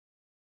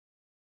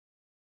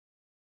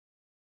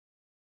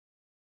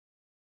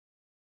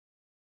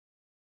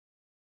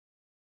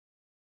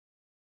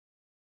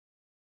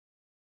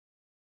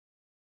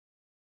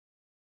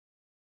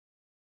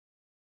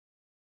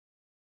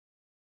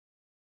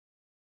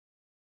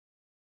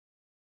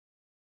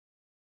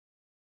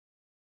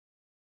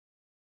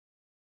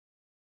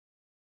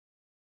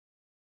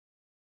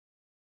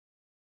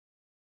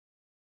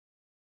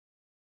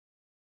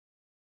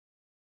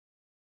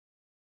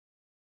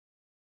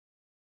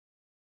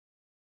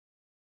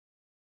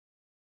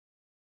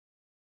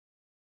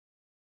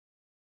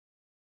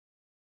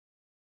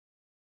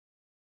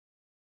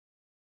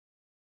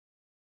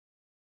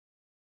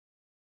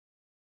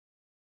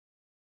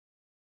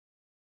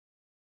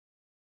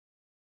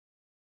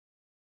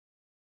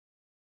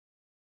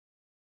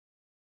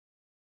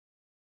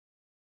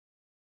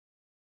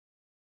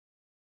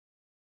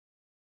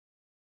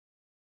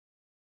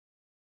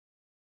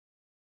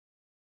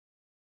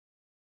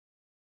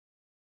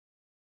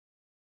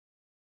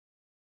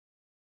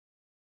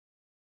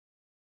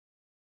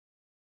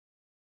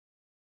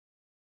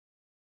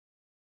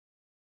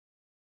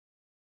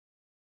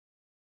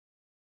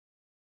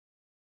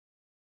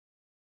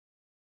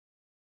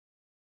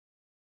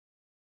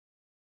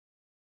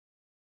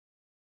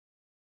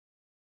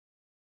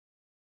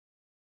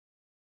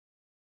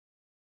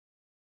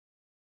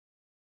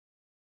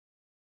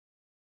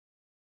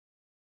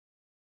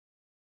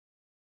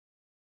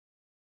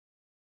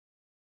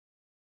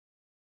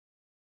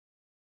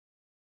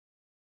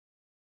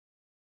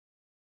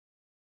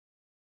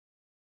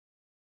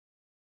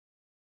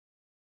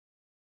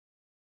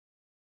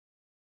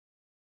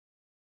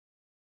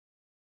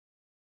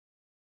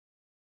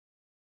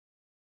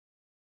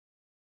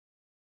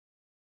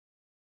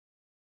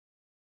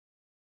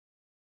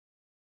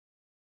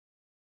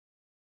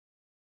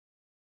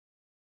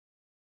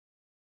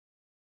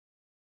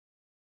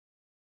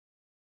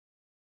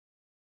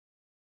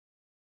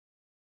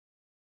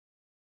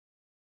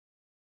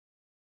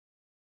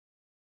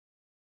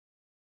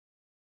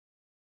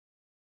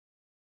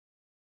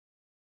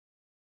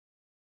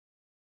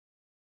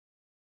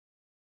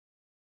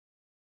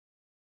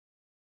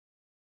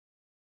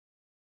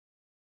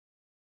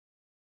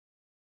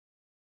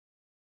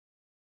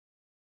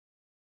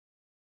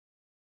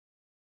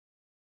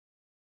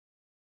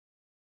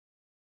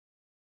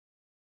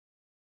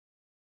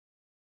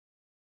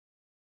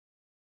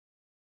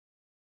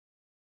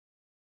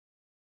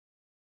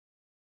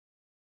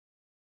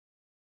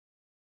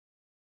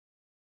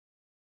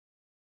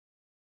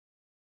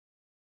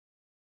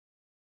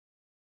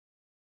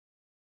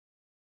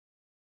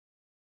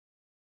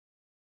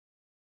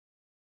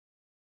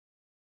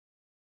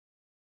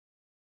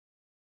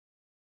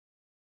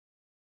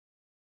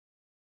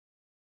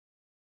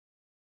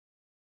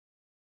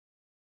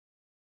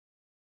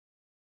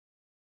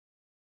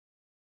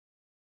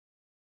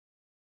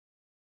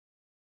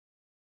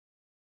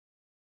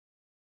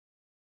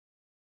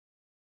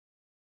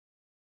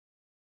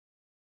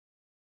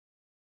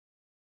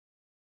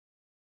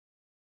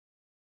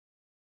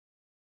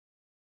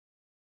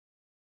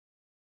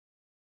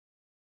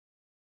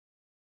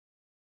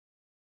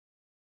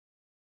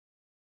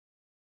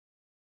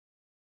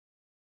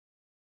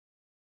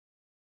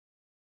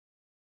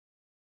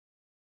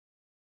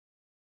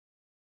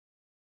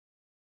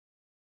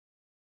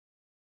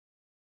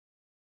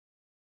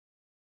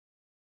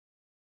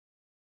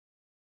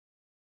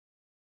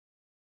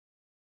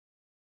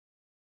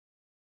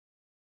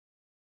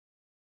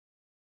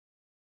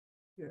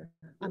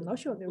I'm not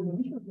sure they will.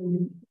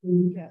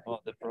 Yeah. Oh,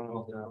 the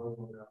problem.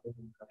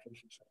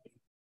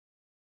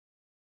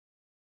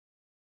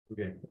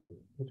 Okay.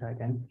 We'll try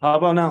again. How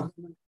about now?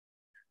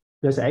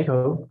 There's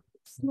echo.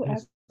 Still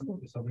echo.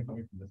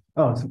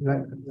 Oh, it's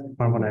like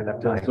from when I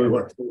left. Yeah, so it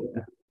works.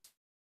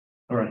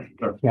 All right.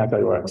 Yeah, so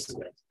it works.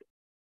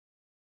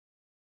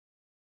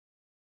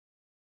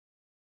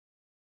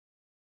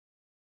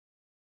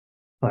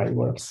 Right, it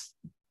works.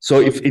 So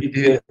if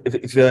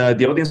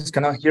the audience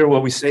cannot hear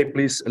what we say,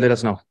 please let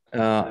us know.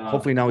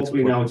 Hopefully now it's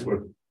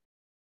working.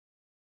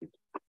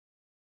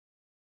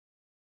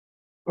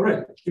 All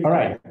right. All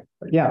right.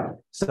 Yeah.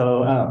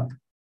 So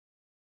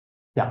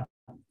yeah.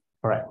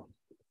 All right.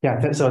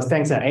 Yeah. So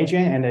thanks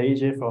Adrian and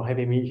AJ for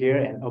having me here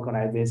and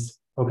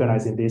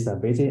organizing this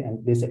visit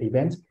and this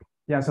event.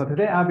 Yeah. So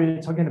today I'll be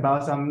talking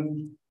about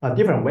some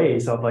different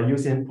ways of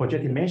using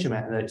projective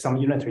measurement and some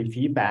unitary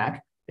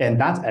feedback. And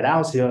that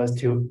allows us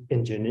to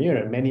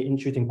engineer many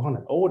interesting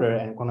quantum order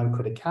and quantum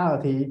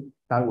criticality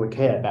that we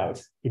care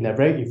about in a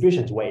very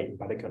efficient way in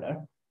particular.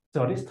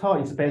 So this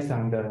talk is based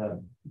on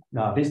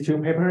these two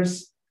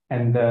papers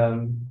and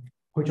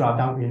which are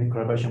done in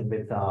collaboration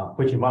with,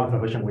 which involve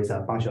collaboration with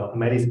a bunch of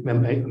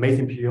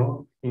amazing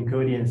people,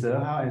 including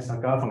Zerha and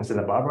Sagar from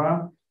Santa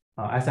Barbara,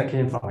 Isaac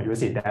Kim from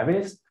UC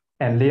Davis,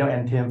 and Leo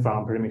and Tim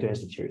from Perimeter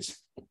Institute.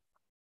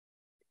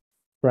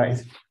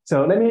 Right.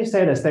 So let me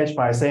set the stage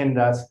by saying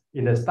that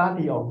in the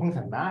study of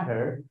quantum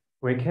matter,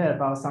 we care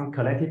about some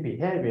collective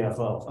behavior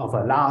of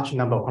a large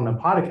number of quantum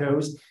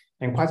particles.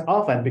 And quite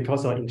often,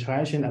 because of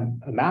interaction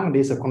among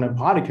these quantum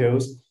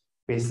particles,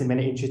 we see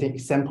many interesting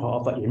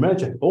examples of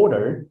emergent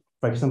order.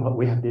 For example,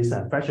 we have this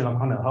fractional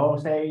quantum Hall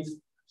states,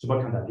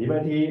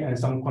 superconductivity, and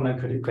some quantum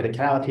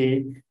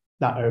criticality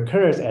that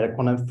occurs at a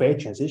quantum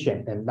phase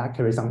transition, and that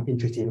carries some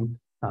interesting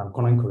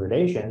quantum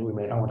correlation we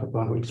may want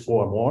to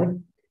explore more.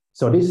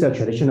 So this is a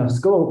traditional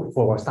scope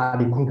for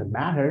studying quantum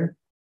matter.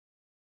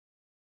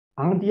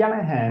 On the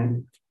other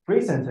hand,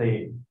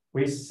 recently,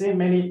 we see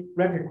many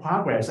rapid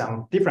progress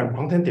on different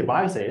quantum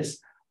devices.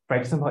 For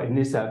example, in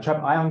this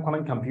trapped ion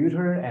quantum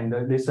computer and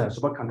this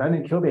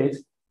superconducting qubit.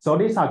 So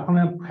these are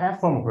quantum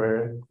platforms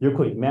where you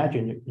could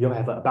imagine you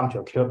have a bunch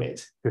of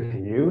qubits you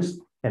can use,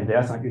 and there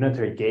are some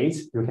unitary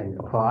gates you can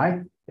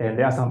apply, and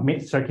there are some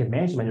mid-circuit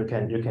measurement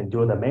you can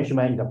do the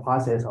measurement in the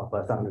process of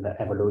some of the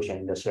evolution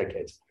in the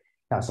circuit.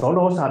 So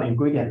those are the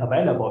ingredients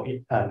available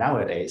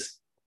nowadays.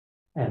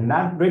 And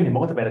that really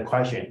motivates the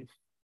question,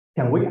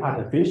 can we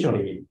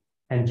artificially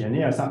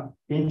engineer some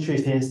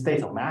interesting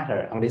states of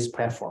matter on these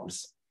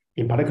platforms,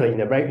 in particular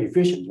in a very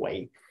efficient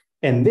way?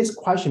 And this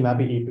question might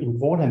be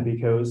important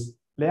because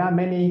there are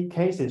many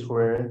cases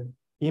where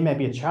it may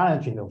be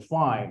challenging to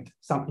find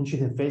some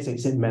interesting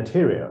physics in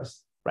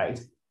materials,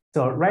 right?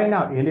 So right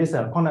now in this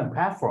quantum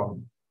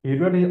platform, it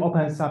really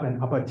opens up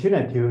an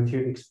opportunity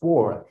to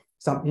explore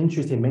some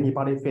interesting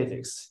many-body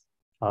physics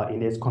in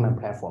these quantum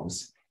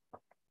platforms,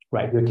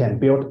 right? We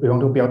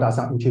want to build out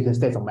some interesting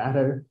states of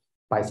matter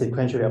by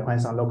sequentially applying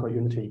some local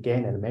unitary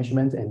gain and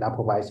measurement, and that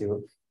provides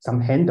you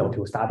some handle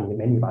to study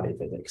many-body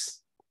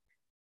physics.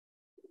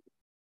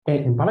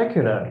 And in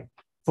particular,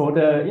 for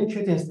the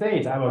interesting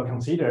states I will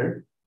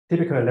consider,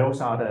 typically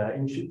those are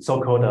the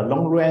so-called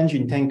long-range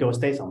entangled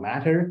states of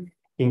matter,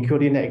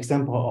 including the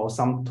example of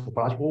some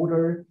topological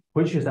order,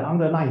 which is the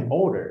underlying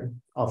order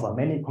of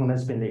many quantum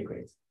spin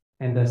liquids.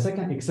 And the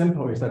second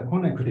example is the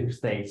quantum critical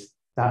states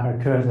that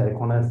occurs at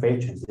quantum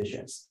phase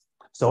transitions.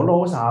 So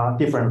those are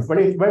different,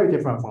 very, very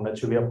different from the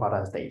trivial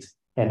product states.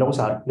 And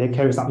they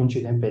carry some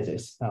interesting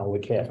physics we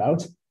care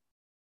about.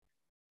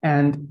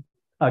 And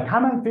a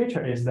common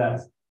feature is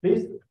that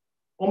these,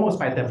 almost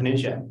by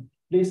definition,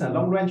 these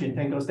long-range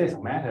entangled states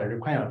of matter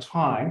require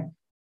time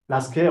that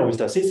scale with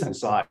the system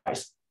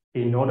size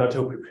in order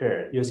to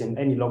prepare using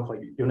any local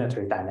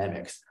unitary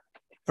dynamics.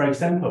 For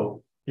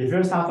example, if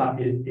you start from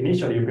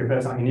initially, you prepare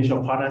some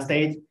initial product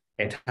state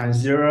at time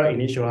zero,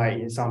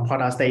 initially in some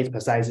product state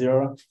precise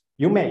zero,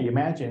 you may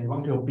imagine you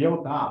want to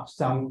build up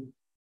some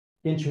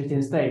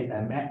interesting state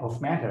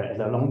of matter at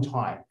a long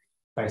time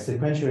by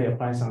sequentially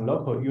applying some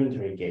local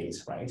unitary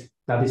gates, right?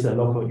 That is a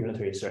local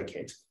unitary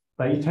circuit.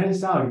 But it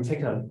turns out it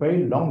takes a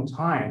very long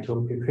time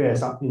to prepare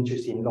some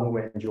interesting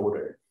long-range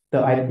order.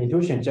 The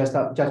intuition just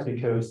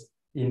because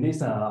in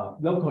this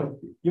local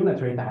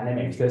unitary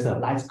dynamics, there's a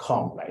light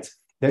cone, right?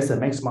 There's a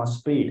maximum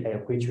speed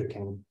at which you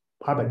can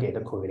propagate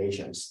the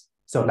correlations.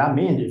 So that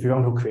means if you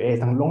want to create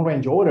some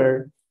long-range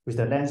order with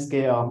the length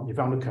scale, if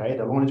you want to create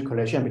a long-range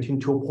correlation between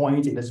 2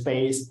 points in the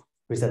space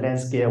with the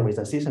length scale with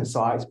the system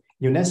size,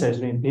 you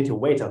necessarily need to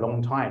wait a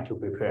long time to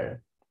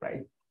prepare,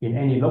 right? In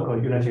any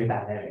local unitary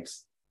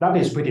dynamics. That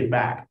is pretty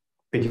bad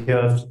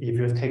because if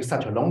you take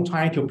such a long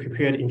time to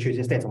prepare the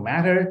interesting states of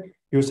matter,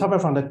 you suffer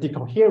from the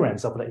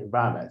decoherence of the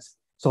environment.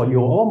 So you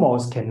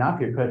almost cannot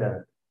prepare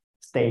the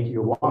state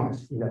you want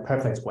in a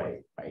perfect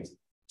way, right?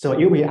 So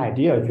it will be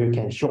ideal if you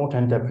can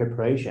shorten the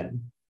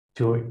preparation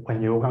to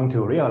when you want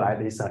to realize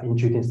these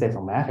interesting states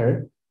of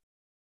matter.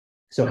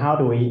 So how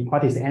do we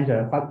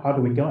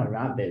go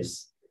around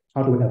this?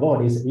 How do we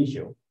avoid this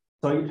issue?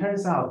 So it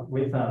turns out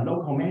with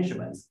local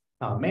measurements,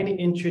 many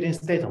intruding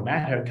states of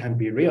matter can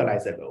be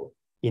realizable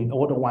in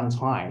order one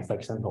time, for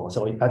example.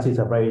 So that is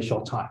a very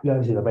short time.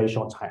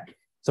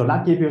 So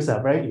that gives us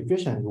a very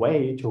efficient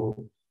way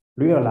to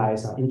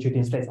realize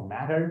intruding states of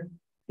matter.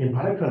 In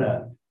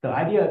particular, the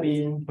idea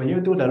being when you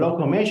do the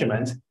local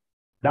measurement,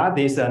 that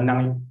is a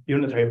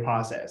non-unitary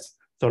process.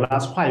 So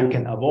that's why you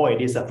can avoid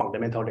this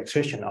fundamental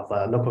restriction of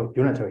a local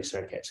unitary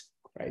circuit,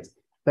 right?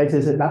 That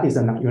is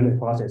a non-unitary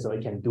process, so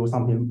it can do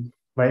something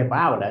very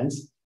violent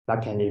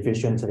that can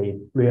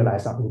efficiently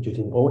realize some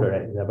intruding order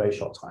in a very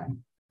short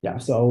time. Yeah,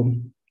 so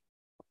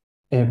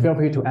and feel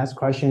free to ask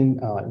questions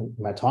in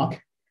my talk.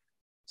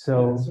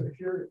 So, yeah, so if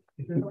you're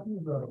talking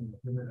about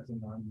measurement as a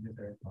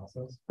non-unitary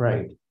process,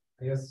 right.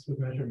 I guess with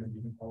measurement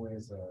you can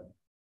always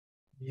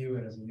view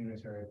it as a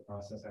unitary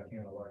process acting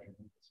on a larger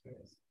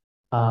space.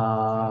 But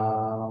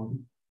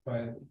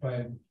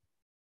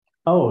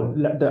oh,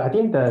 I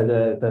think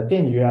the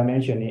thing you are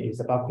mentioning is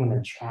about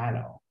quantum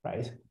channel,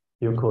 right?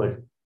 You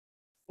could.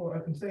 Well,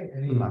 I'm saying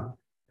any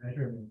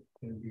measurement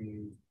can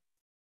be.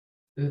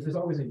 There's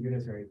always a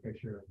unitary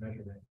picture of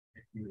measurement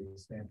if you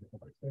expand the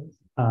quantum space.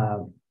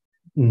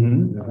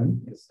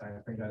 It's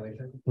time-frame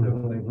dilation.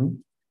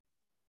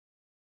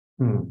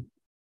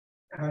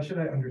 How should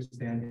I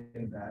understand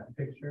in that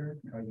picture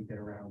how you get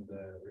around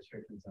the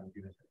restrictions on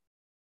unitary?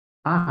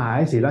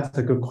 I see. That's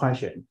a good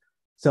question.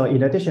 So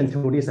in addition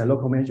to this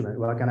local measurement,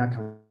 we're gonna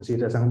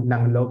consider some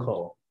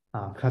non-local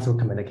classical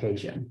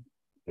communication.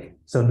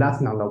 So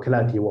that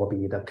non-locality will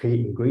be the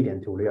key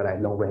ingredient to realize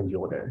long-range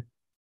order.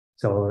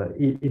 So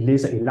in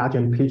this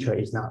enlarging picture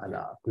is not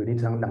enough. We need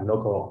some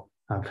non-local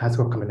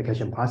classical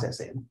communication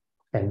processing,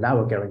 and that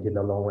will guarantee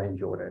the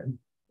long-range order.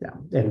 Yeah,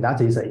 and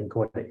that is an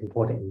important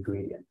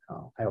ingredient.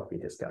 I will be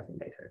discussing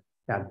later.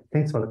 Yeah,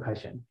 thanks for the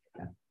question.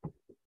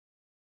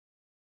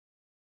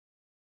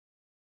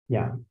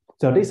 Yeah,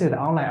 so this is the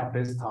outline of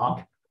this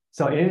talk.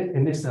 So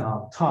in this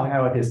talk,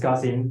 I was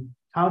discussing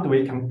how do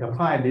we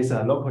apply these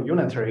local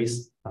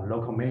unitaries,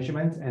 local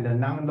measurement, and the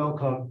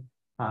non-local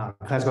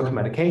classical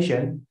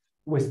communication.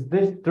 With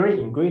these three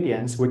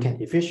ingredients, we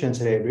can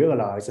efficiently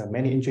realize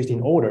many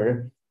interesting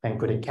order and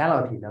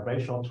criticality in a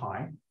very short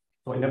time.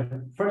 So in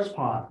the first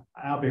part,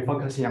 I'll be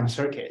focusing on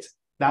circuits.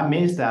 That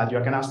means that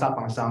you're gonna start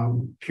from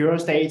some pure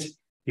state,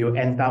 you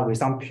end up with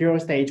some pure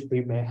state,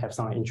 we may have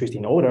some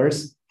interesting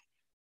orders.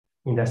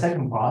 In the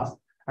second part,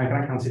 I'm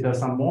gonna consider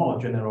some more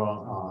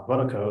general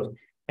protocols,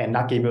 and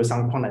that give you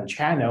some quantum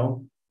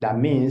channel. That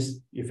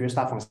means if you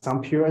start from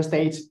some pure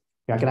state,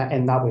 you're gonna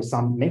end up with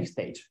some mixed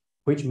state,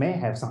 which may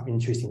have some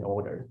interesting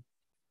order.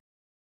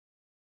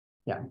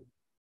 Yeah.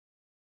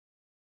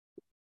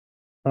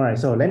 All right,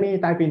 so let me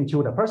dive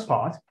into the first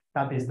part.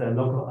 That is the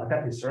local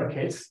adaptive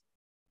circuits.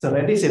 So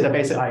this is the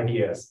basic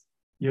ideas.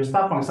 You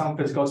start from some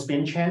physical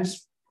spin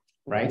chains,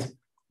 right?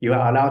 You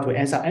are allowed to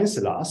answer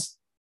answer loss.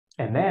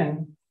 And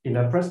then in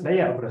the first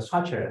layer of the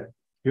structure,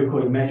 you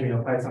could imagine you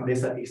apply some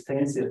this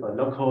extensive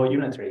local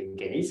unitary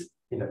gates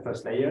in the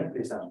first layer,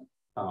 these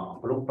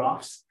blue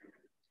blocks.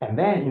 And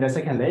then in the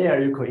second layer,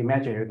 you could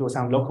imagine you do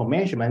some local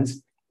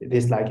measurements.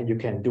 This like you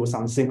can do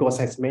some single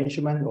site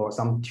measurement or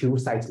some two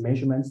site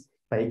measurements,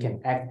 but it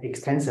can act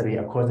extensively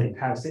across the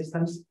entire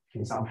systems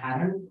in some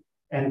pattern.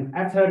 And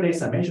after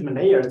these measurement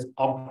layers,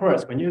 of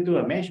course, when you do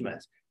a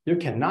measurement, you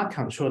cannot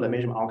control the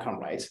measurement outcome,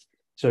 right?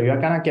 So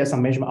you're gonna get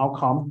some measurement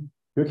outcome.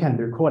 You can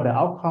record the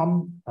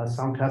outcome as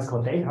some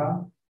classical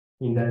data.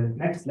 In the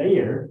next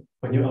layer,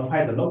 when you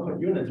apply the local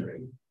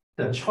unitary,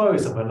 the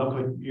choice of a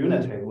local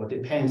unitary will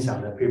depend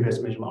on the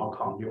previous measurement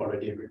outcome you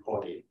already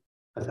recorded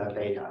as a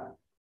data.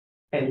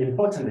 And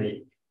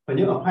importantly, when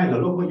you apply the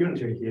local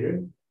unitary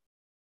here,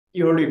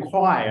 you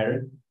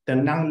require the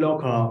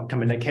non-local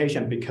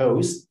communication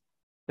because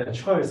the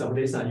choice of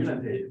this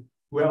unitary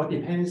will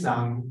depend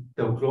on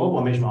the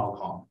global measurement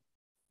outcome.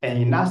 And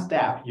in that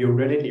step, you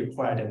really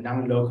require the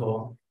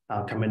non-local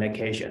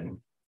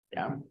communication.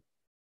 Yeah.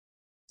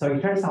 So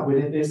it turns out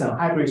with this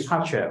hybrid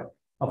structure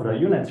of the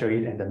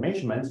unitary and the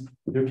measurement,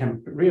 you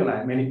can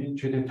realize many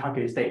interesting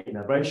target states in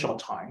a very short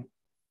time.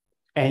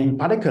 And in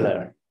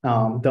particular,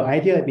 the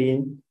idea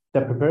being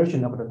the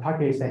preparation of the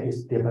target state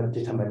is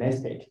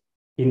deterministic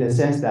in the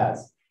sense that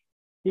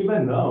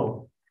even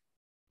though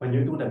when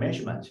you do the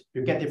measurement,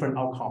 you get different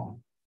outcome,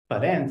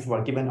 but then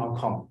for a given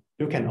outcome,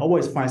 you can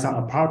always find some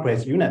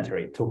appropriate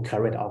unitary to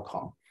correct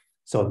outcome.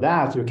 So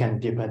that you can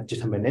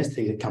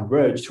deterministically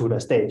converge to the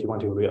state you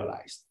want to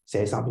realize,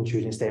 say some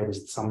intruding state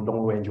with some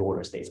long-range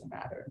order states of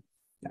matter.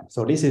 Yeah.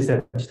 So this is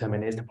a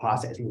deterministic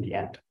process in the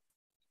end.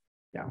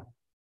 Yeah.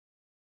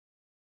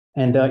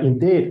 And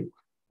indeed,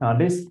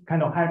 this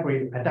kind of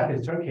hybrid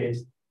adaptive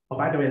circuits,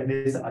 by the way,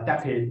 this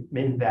adaptive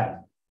means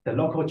that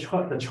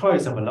the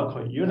choice of a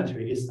local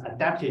unitary is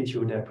adapted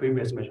to the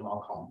previous measurement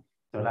outcome.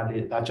 So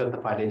that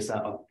justifies this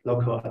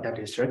local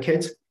adaptive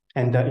circuit.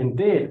 And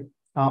indeed,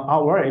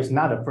 our work is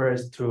not the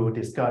first to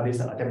discuss this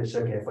adaptive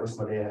circuit. For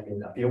example, there have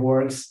been a few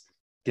works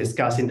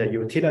discussing the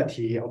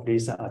utility of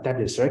these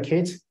adaptive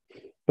circuits.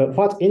 But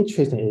what's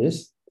interesting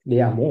is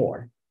there are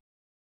more.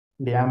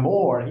 There are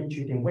more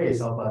interesting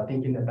ways of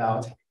thinking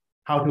about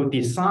how to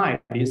design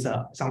these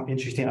some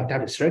interesting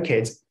adaptive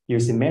circuits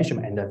using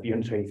measurement and the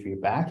unitary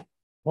feedback.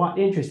 What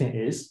interesting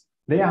is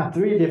there are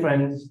three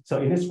different,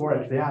 so in this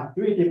work, there are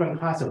three different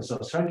classes of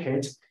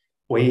circuits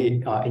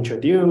we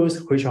introduced,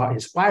 which are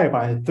inspired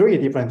by three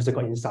different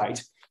physical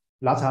insights.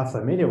 Lots are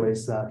familiar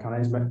with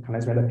condensed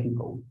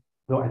people.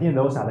 So I think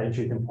those are the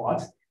interesting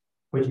parts,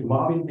 which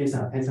involving these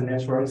tensor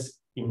networks,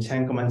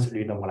 entanglement,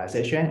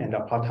 renormalization, and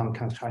the parton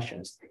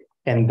constructions.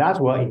 And that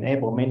will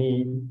enable many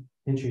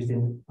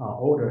interesting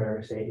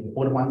orders. Say in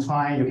order one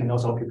time, you can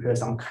also prepare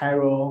some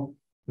chiral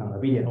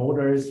non-abelian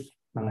orders.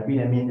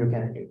 Non-abelian means you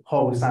can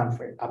hold some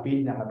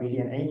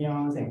non-abelian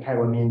anyons, and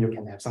chiral means you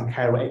can have some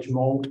chiral edge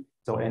mode.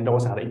 So, and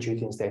those are the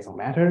interesting states of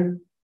matter.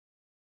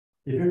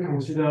 If you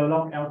consider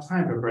log L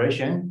time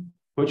preparation,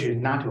 which is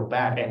not too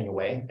bad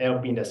anyway, L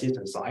being the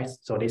system size,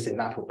 so this is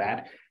not too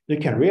bad. You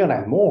can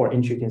realize more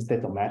interesting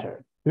states of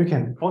matter. You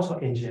can also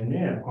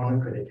engineer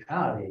quantum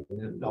criticality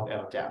in log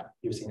L depth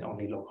using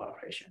only local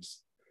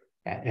operations.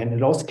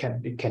 And those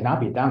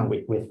cannot be done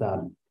with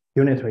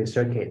unitary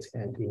circuits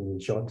and in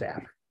short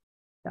depth.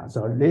 Yeah,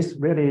 so this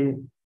really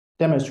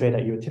demonstrates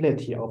the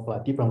utility of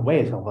different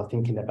ways of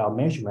thinking about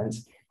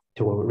measurements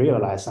to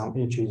realize some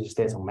interesting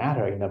states of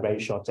matter in a very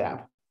short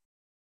depth.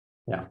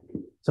 Yeah.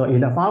 So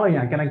in the following,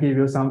 I'm gonna give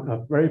you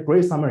a very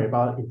brief summary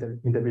about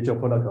individual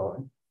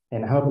protocol,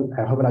 and I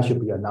hope that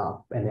should be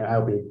enough. And then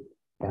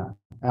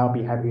I'll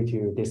be happy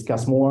to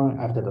discuss more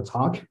after the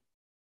talk.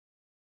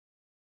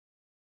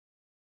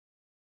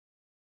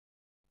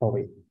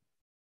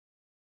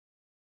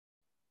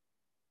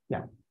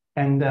 Yeah.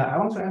 And I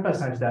want to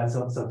emphasize that,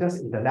 so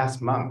just in the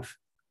last month,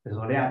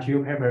 so there are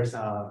two papers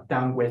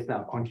done with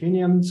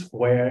continuums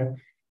where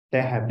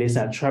they have this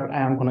trapped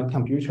ion quantum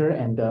computer,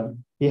 and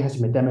it has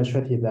been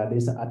demonstrated that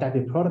this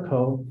adaptive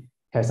protocol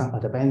has some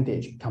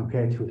advantage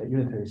compared to the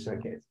unitary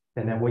circuits.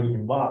 And then we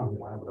involved in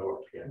one of the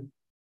work here.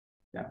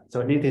 Yeah,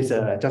 so this is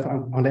just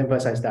want to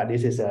emphasize that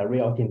this is a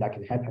real thing that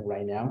can happen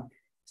right now.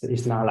 So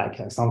it's not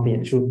like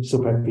something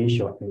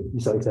superficial.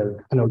 So it's a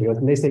kind of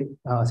realistic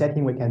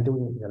setting we can do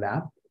in the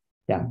lab.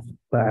 Yeah,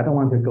 but I don't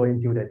want to go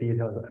into the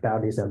details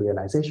about this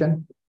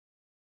realization.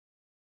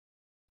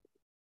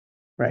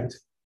 Right.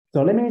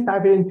 So let me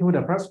dive into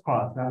the first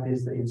part that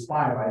is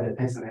inspired by the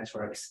tensor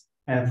networks.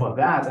 And for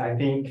that, I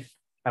think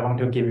I want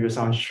to give you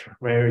some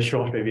very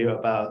short review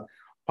about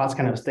what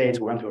kind of states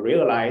we want to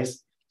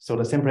realize. So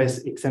the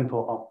simplest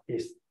example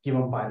is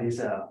given by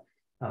this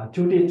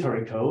 2D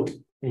theory code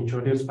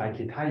introduced by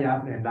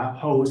Kitayev, and that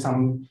holds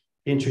some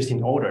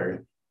interesting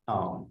order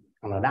on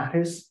the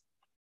lattice.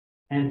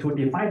 And to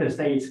define the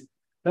states,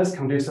 let's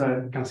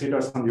consider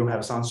you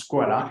have some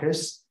square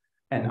lattice,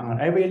 and on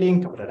every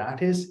link of the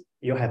lattice,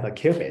 you have a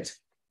qubit.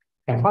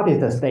 And what is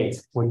the state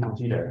we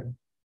consider?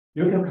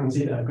 You can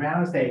consider a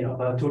ground state of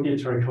a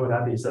 2D theory code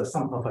that is a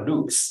sum of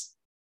loops,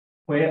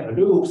 where a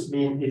loops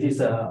mean it is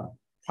a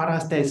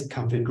product state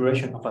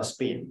configuration of a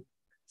spin.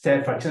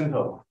 Say, for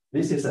example,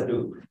 this is a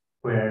loop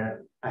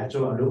where I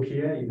draw a loop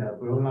here in the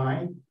blue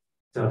line.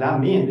 So that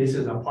means this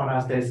is a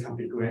product state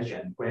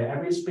configuration where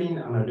every spin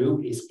on the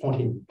loop is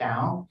pointing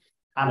down,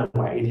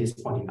 otherwise it is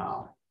pointing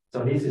up.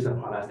 So this is a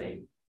product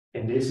state,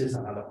 and this is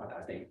another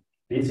product state.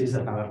 This is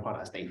another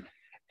product state.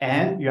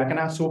 And you are going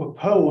to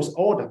superpose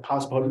all the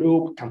possible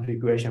loop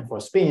configuration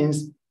for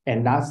spins,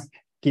 and that's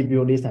give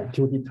you this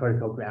 2D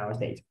theoretical ground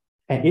state.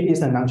 And it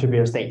is a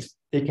non-trivial state.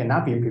 It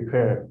cannot be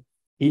prepared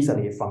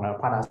easily from a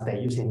product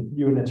state using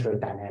unitary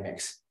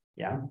dynamics.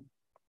 Yeah.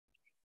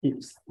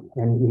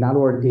 And in other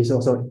words, it's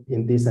also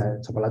in this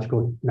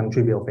topological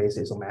non-trivial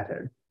phases of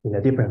matter in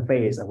a different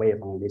phase away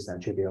from this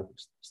trivial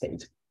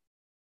state.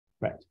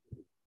 Right.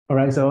 All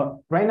right.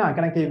 So right now I'm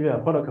going to give you a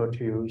protocol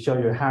to show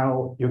you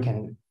how you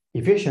can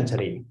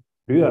efficiently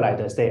realize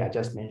the state I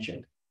just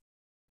mentioned.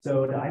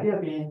 So the idea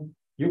being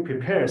you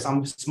prepare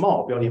some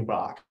small building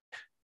block.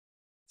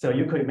 So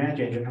you could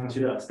imagine you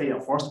consider a state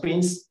of 4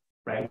 spins,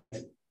 right?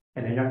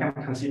 And then you're going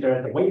to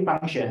consider the wave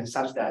function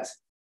such that,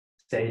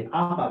 say,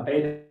 alpha,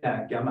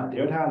 beta, gamma,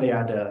 delta, they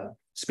are the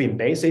spin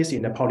bases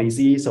in the poly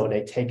Z. So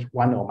they take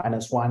 1 or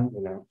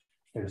 -1,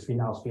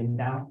 spin out, spin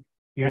down.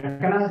 You're going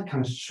to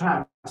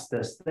construct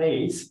the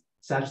states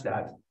such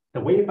that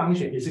the wave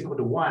function is equal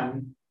to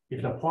 1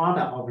 if the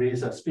product of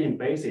these spin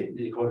bases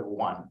is equal to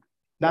 1.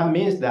 That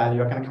means that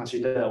you're going to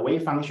consider a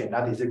wave function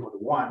that is equal to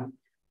 1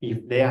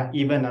 if there are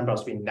even number of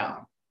spin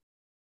down.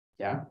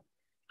 Yeah.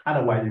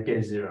 Otherwise, you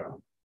get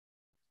 0.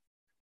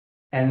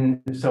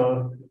 And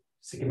so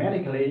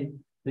schematically,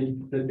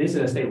 this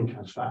is a state we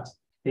construct.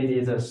 It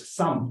is a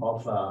sum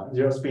of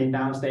 0 spin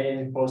down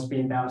state, 4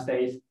 spin down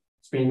states.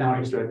 Spin down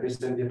is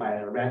represented by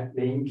a red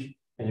link,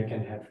 and you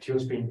can have 2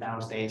 spin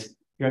down states.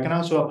 You can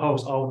also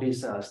oppose all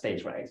these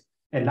states, right?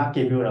 And that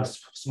gives you a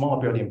small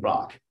building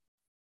block.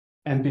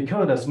 And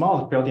because the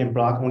small building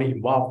block only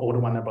involves only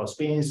 1 number of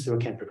spins, you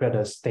can prepare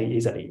the state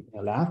easily in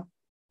the lab.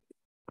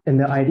 And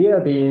the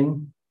idea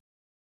being,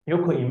 you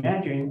could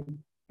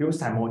imagine you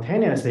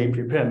simultaneously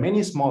prepare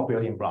many small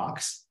building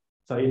blocks.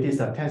 So it is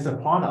a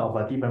tensor product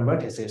of different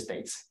vertices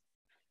states.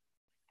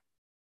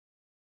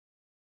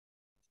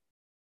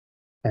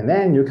 And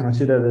then you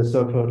consider the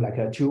so-called like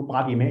a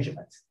two-body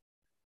measurement.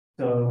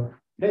 So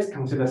let's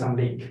consider some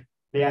link.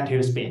 There are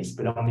two spins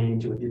belonging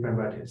to different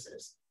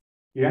vertices.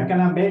 You are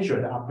gonna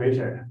measure the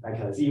operator like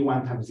a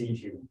Z1 times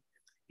Z2.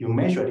 You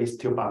measure this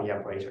two-body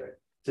operator.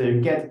 So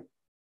you get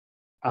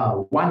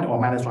 1 or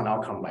 -1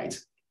 outcome, right?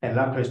 And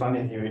that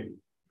corresponding to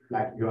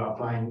like you're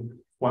applying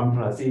 1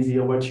 plus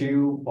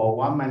Z0/2 or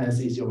 1 minus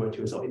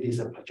Z0/2. So it is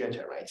a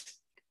projector, right?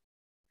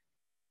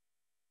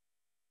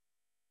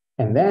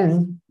 And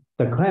then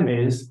the claim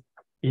is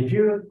if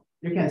you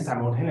can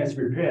simultaneously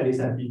prepare this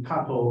and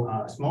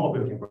decouple small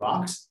building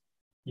blocks,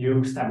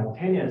 you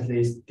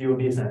simultaneously do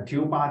this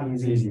two-body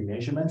ZZ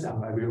measurements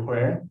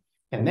everywhere.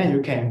 And then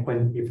you can,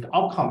 if the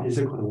outcome is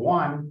equal to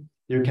 1,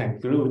 you can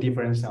glue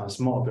different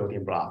small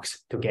building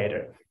blocks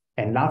together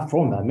and not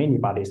form a mini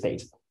body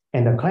state.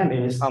 And the claim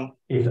is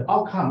if the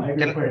outcome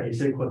everywhere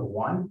is equal to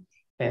 1,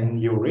 then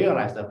you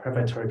realize the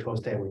perfect torrical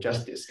state we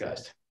just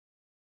discussed.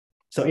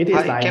 So it is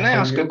like can I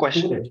ask a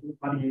question? The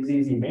two-body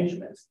ZZ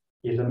measurements.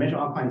 If the measured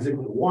outcome is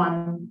equal to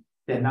 1,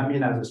 then that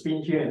means that the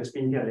spin here and the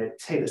spin here, they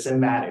take the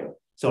same value.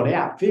 So they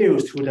are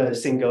fused to the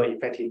single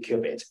effective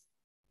qubit.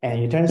 And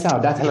it turns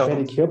out that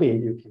effective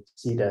qubit, you can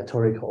see the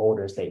torrical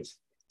order states.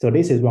 So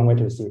this is one way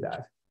to see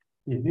that.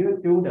 If you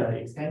do the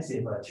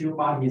extensive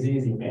two-body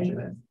ZZ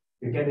measurement,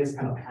 you get this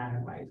kind of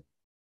pattern, right?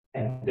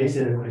 And this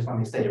is the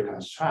corresponding state you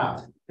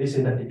construct. This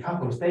is the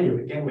decoupled state you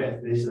begin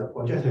with. This is the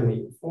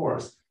projectively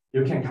force.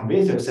 You can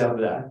convince yourself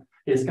that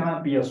it's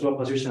gonna be a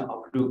superposition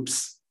of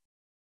loops.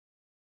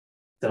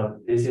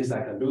 So this is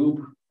like a loop,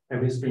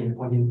 every spin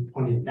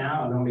pointing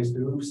down along these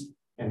loops,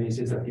 and this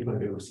is a different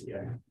loops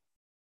here.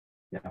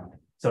 Yeah.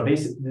 So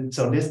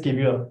this gives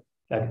you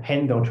a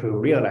handle to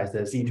realize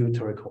the Z2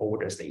 torrical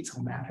order states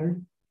of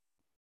matter.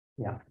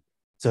 Yeah.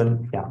 So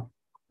yeah.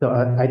 So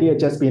idea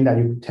just being that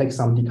you take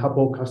some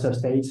decoupled cluster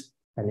states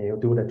and you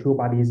do the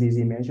two-body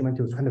ZZ measurement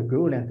to try to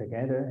glue them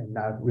together and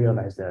not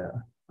realize the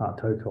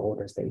torrical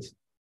order states.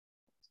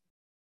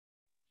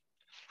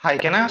 Hi,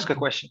 can I ask a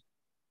question?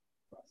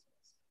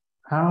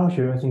 How should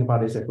you think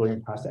about this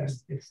gluing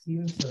process? It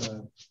seems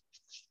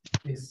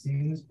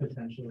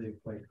potentially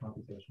quite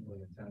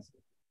computationally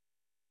intensive.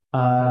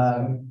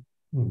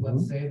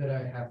 Let's say that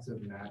I have to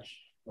match,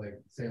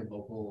 like, say,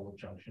 local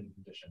junction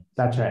conditions.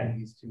 That's right.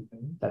 These two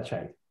things. That's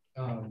right.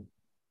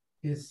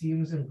 It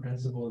seems in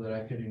principle that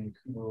I could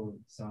encode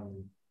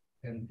some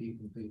NP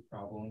complete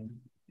problem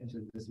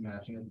into this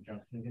matching of the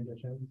junction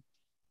conditions,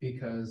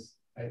 because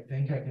I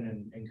think I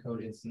can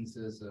encode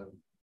instances of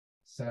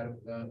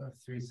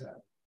three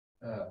set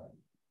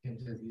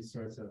into these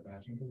sorts of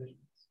matching conditions.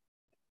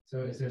 So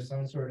is there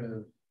some sort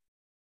of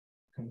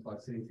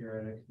complexity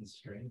theoretic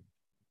constraint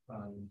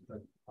on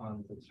the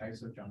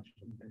types of junction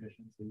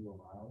conditions that you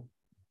allow?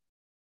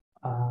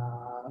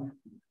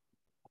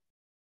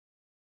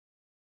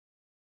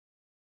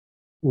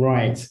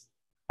 Right.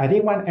 I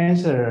think one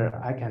answer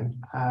I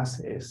can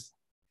ask is,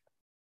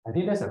 I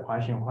think that's a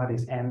question, what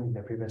is M in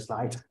the previous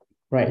slide?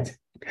 Right.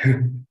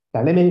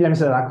 Now, let me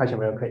answer that question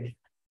real quick.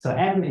 So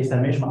M is the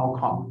measurement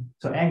outcome.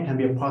 So M can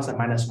be a plus or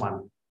minus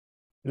 1,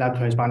 that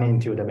corresponding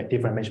to the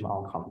different measurement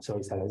outcome. So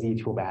it's like a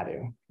Z2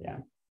 value. Yeah.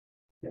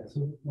 Yeah.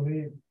 So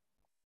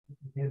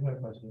here's my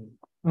question.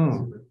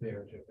 Super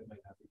clear, Chip, it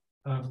might not be.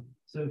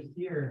 So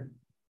here,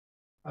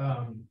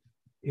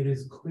 it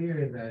is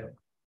clear that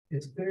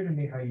it's clear to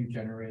me how you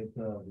generate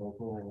the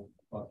local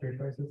cluster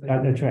choices.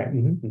 That's right.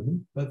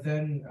 But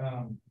then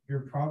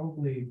you're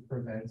probably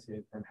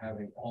prevented from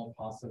having all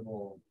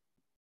possible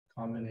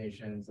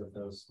combinations of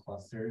those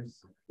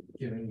clusters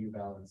giving you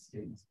valid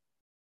states.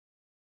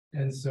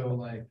 And so,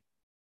 like,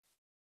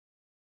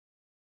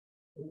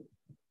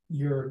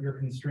 your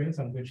constraints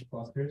on which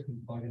clusters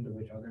can plug into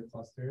which other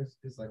clusters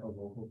is like a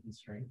local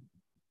constraint.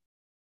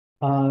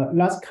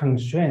 Last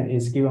constraint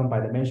is given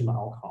by the measurement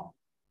outcome,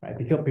 right?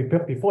 Because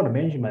before the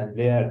measurement,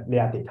 they are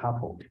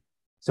decoupled.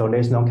 So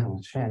there's no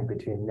constraint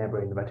between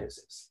neighboring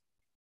vertices.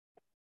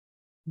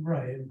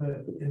 Right,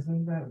 but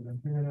isn't that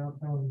measurement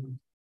outcome?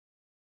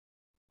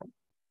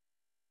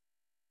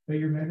 But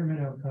your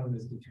measurement outcome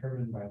is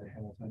determined by the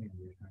Hamiltonian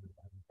you're trying to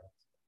find.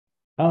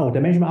 Oh,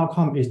 the measurement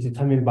outcome is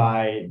determined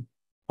by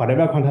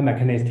whatever quantum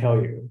mechanics tell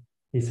you.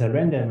 It's a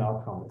random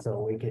outcome,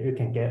 so you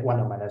can get 1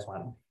 or minus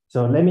 1.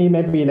 So let me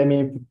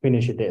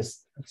finish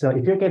this. So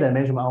if you get a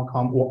measurement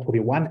outcome to be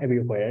 1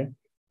 everywhere,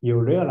 you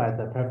realize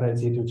the perfect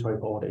Z2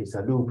 torrical order is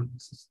a loop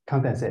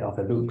condensate of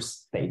the loop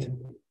state.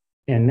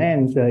 And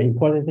then the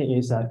important thing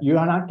is you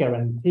are not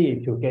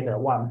guaranteed to get a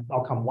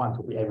outcome 1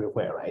 to be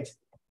everywhere, right?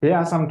 There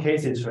are some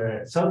cases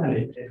where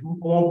certainly,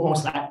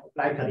 most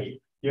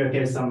likely, you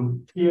get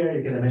some here,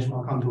 you get a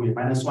measurement outcome to be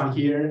 -1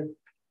 here,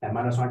 and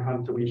 -1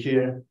 come to be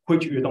here,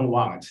 which you don't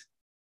want.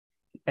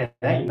 And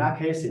then in that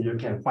case, you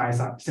can find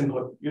some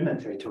simple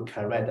unitary to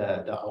correct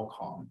the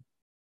outcome.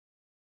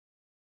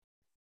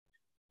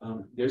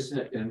 There's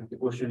a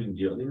question in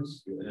the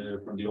audience,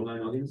 from the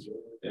online audience.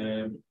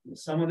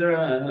 Some other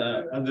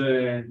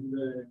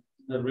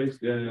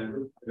raised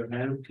your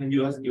hand. Can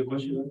you ask your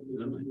question?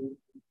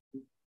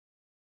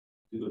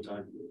 You got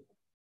time.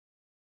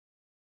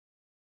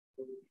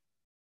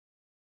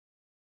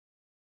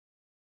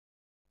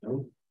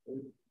 No?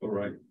 All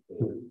right.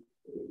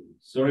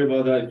 Sorry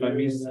about that. If I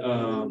missed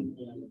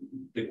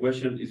the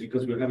question, is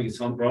because we're having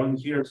some problem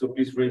here. So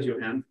please raise your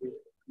hand.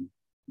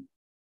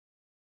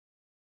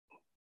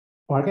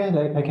 Or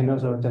again, I can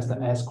also just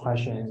ask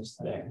questions,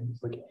 then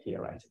we can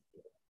hear, right?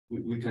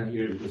 We can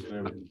hear because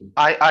we're.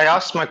 I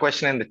asked my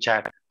question in the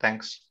chat.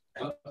 Thanks.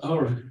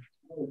 All right.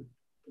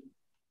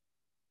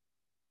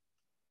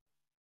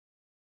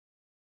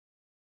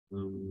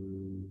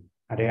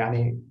 Are there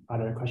any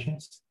other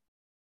questions?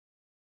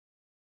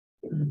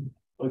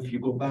 If you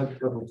go back a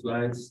couple of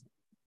slides,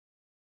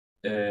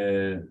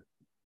 there,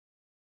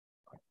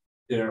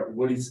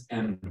 what is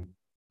M?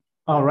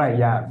 All right,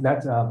 yeah,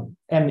 that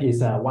M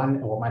is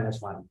 1 or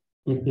minus 1.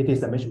 It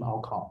is the measurement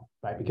outcome,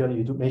 right? Because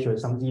you do measure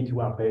some E2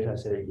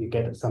 operators, so you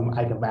get some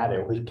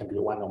eigenvalue which can be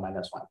 1 or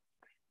minus 1.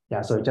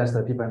 Yeah, so just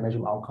a different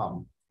measurement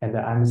outcome. And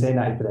I'm saying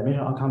that if the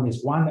measurement outcome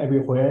is 1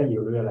 everywhere,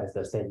 you realize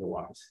the state you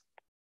want.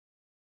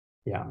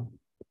 Yeah.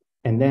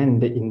 And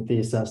then in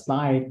this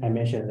slide, I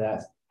mentioned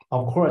that,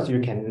 of course, you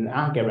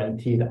cannot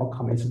guarantee the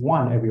outcome is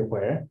 1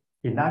 everywhere.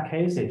 In that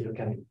case, you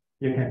can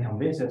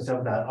convince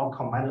yourself that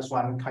outcome minus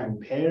 1 can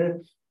pair.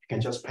 You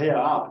can just pair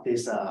up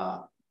this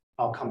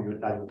outcome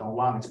that you don't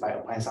want by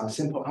applying some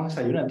simple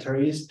answer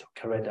unitaries to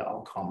correct the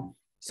outcome.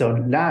 So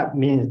that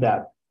means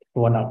that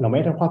no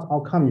matter what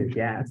outcome you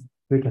get,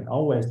 you can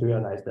always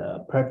realize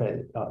the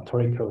perfect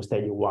torical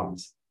state you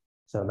want.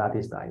 So that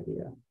is the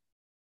idea.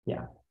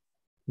 Yeah.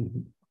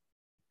 Mm-hmm.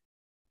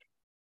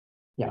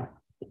 Yeah.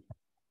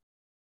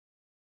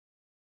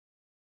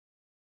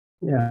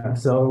 Yeah.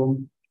 So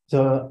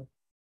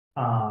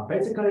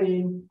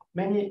basically,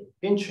 many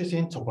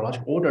interesting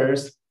topological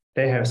orders,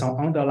 they have some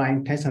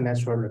underlying tensor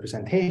network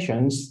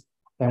representations,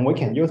 and we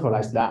can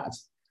utilize that.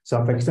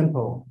 So for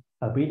example,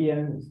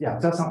 abelian, yeah,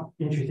 there's some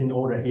interesting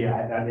order here.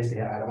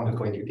 I don't want to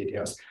go into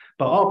details,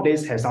 but all of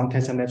these have some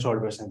tensor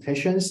network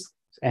representations,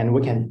 and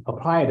we can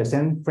apply the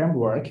same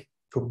framework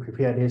to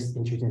prepare these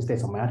interesting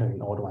states of matter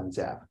in order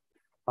 1Z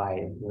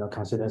by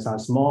considering some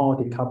small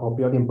decoupled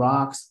building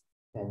blocks,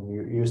 and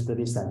you use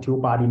this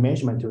two-body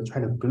measurement to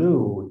try to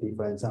glue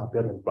different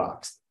building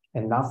blocks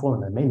and not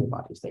form the many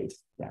body state.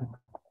 Yeah.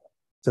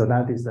 So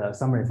that is the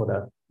summary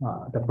for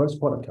the first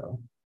protocol.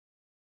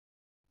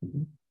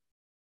 Mm-hmm.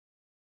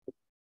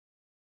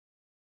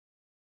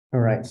 All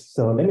right,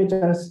 so let me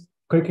just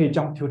quickly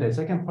jump to the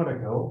second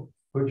protocol,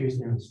 which is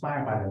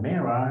inspired by the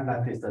mirror.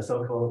 That is the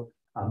so-called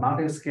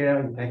multi-scale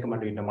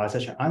entanglement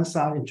renormalization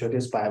answer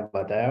introduced by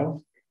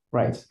Vadel.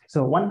 Right,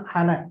 so one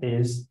highlight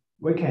is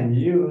we can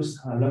use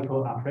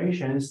local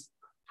operations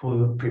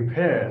to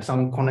prepare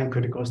some quantum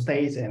critical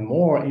states and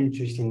more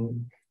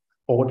interesting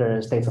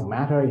order states of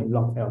matter in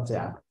log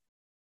LZ.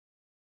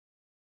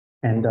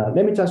 And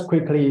let me just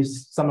quickly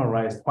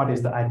summarize what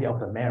is the idea of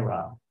the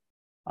mirror.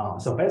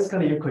 So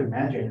basically, you could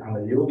imagine on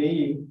the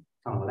UV,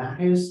 on the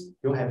lattice,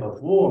 you have a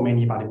full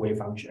many-body wave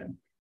function.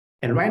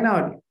 And right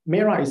now,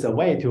 mirror is a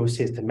way to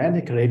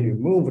systematically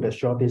remove the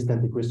short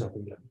distance degrees of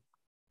freedom.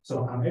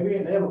 So on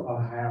every level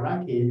of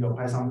hierarchy, you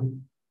apply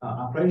some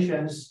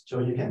operations, so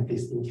you can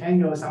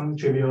disentangle some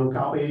trivial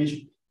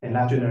garbage and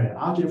not generate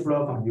RG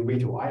flow from UV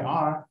to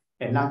IR,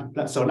 and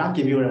not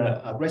give you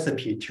a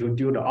recipe to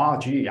do the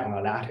RG on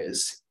the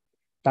lattice.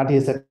 That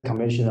is a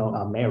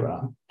conventional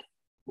mirror,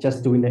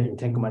 just doing the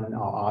entanglement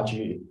of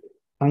RG.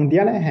 On the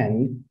other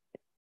hand,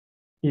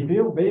 if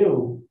you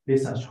view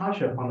this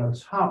structure from the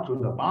top to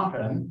the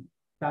bottom,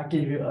 that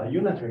gives you a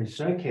unitary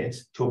circuit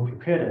to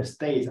prepare the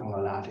state on the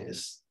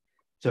lattice.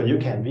 So you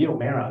can view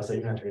mirror as a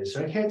unitary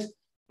circuit,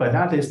 but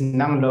that is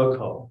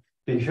non-local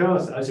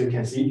because, as you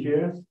can see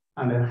here,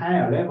 on the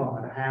higher level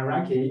of the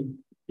hierarchy,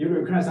 you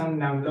require some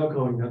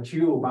non-local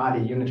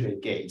two-body unitary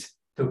gate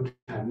to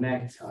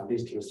connect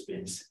these two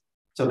spins.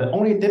 So the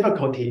only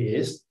difficulty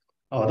is,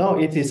 although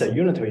it is a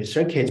unitary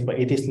circuit, but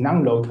it is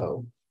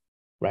non-local,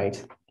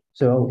 right?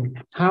 So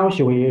how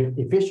should we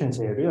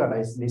efficiently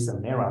realize this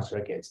mirror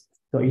circuit?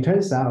 So it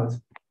turns out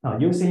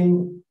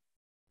using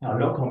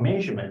local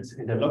measurements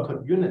in the local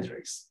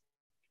unitaries,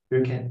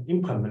 you can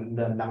implement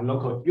the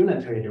non-local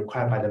unitary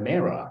required by the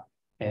mirror,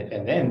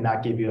 and then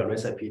that give you a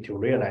recipe to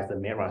realize the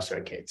mirror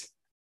circuit.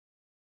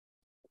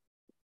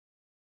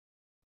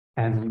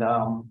 And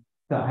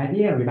the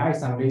idea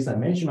relies on this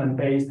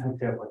measurement-based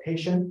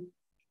interpretation.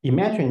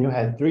 Imagine you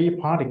have 3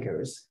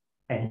 particles,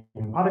 and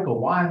in particle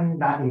 1,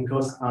 that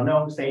includes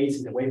unknown states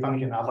in the wave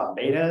function alpha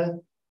beta.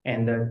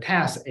 And the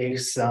task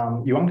is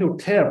you want to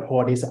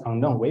teleport this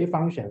unknown wave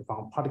function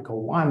from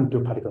particle 1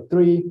 to particle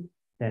 3.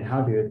 Then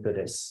how do you do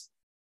this?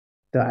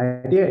 The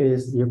idea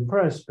is you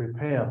first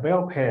prepare a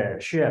bell pair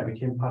shared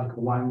between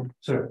particle 1,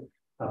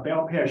 a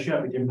bell pair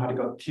shared between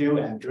particle 2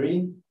 and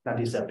 3. That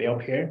is a bell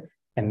pair.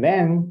 And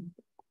then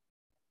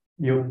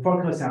you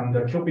focus on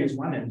the qubits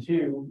 1 and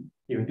 2.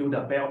 You do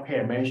the bell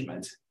pair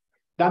measurement.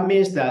 That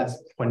means that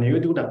when you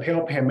do the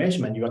bell pair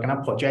measurement, you are going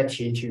to project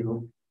it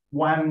to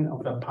one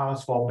of the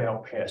possible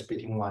bell pairs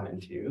between 1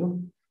 and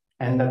 2.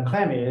 And the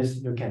claim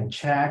is you can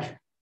check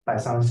by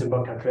some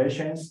simple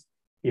calculations.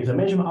 If the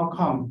measurement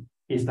outcome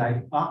is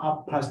like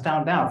up plus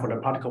down for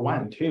the particle 1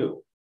 and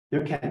 2,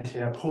 you can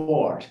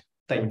teleport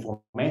the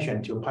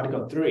information to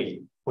particle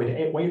 3, where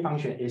the wave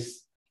function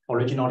is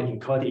originally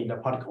encoded in the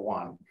particle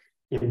 1.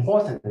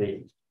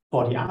 Importantly,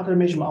 for the other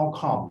measurement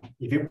outcome,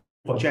 if you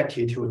project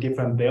it to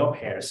different Bell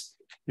pairs,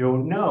 you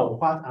know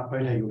what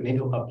operator you need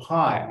to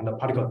apply on the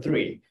particle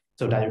 3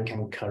 so that you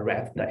can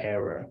correct the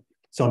error.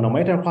 So no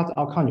matter what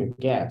outcome you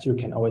get, you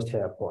can always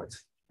teleport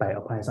by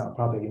applying some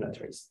appropriate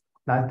unitaries.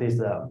 That is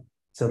the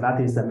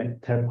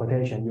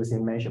teleportation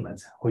using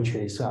measurements, which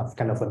is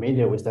kind of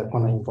familiar with the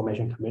quantum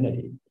information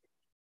community.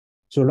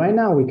 So right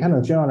now we kind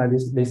of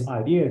generalize this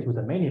idea to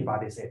the many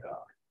body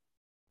setup.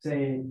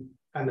 Say,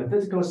 on the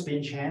physical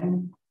spin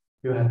chain,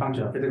 you have a bunch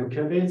of physical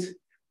qubits.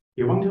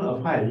 You want to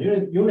apply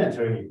a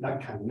unitary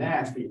that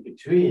connects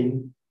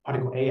between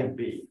particle A and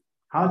B.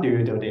 How do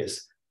you do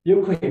this?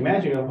 You could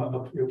imagine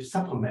you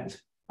supplement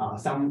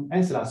some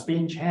ancillary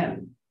spin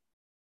chain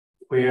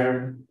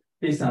where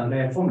they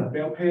form a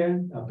Bell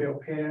pair, a Bell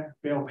pair,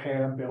 Bell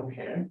pair, Bell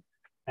pair.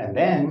 And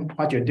then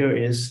what you do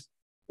is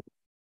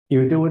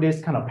you do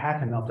this kind of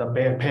pattern of the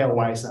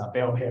pairwise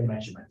Bell pair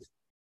measurement.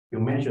 You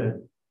measure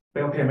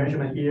Bell pair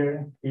measurement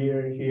here,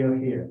 here, here,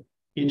 here.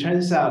 It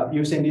turns out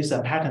using this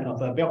pattern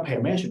of a Bell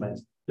pair measurement,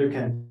 you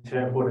can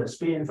teleport the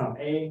spin from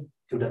A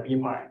to the B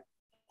part,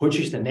 which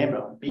is the neighbor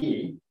of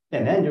B.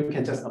 And then you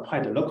can just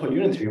apply the local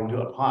unitary you want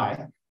to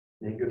apply.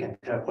 Then you can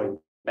teleport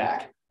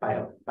back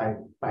by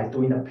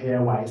doing the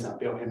pairwise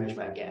Bell pair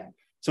measurement again.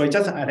 So it's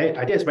just the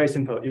idea is very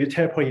simple. You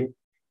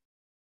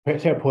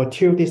teleport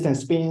two distant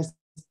spins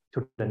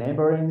to the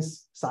neighboring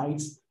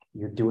sites.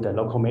 You do the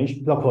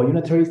local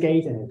unitary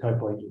gate and you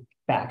teleport it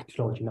back to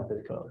the original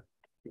physical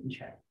spin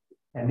chain.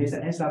 And this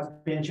ancillary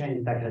spin chain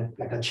is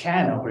like a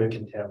channel where you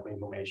can teleport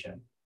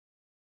information.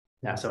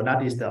 Yeah, so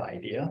that is the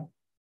idea.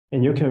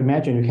 And you can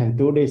imagine you can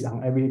do this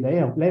on every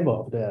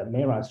level of the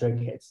mirror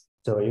circuits.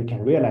 So you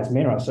can realize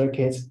mirror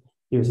circuits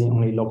using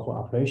only local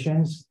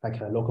operations, like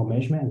a local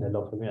measurement and the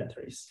local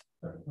unitaries.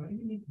 Why do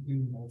you need to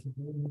do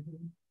multiple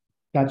unitaries?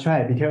 That's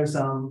right, because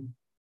I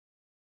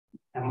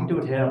want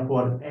to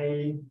teleport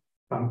A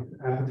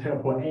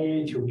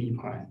to B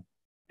prime.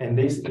 And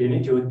this you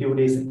need to do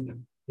this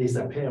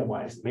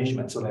pairwise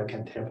measurement so that you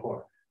can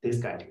teleport this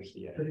guy to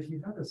here. But if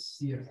you have a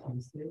CFT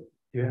state,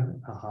 Yeah.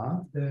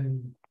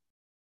 then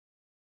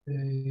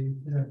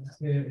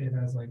it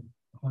has like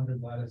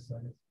 100 lattice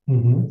sites.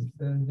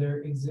 Then there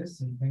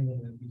exists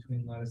entanglement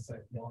between lattice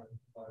site 1 and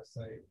lattice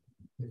site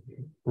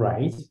 50.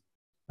 Right.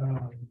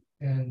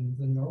 And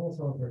the normal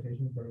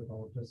teleportation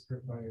protocol just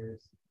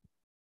requires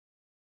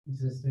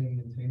existing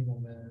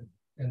entanglement,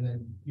 and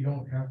then you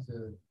don't have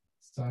to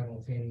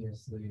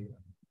simultaneously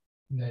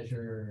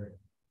measure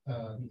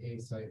the A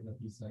site and the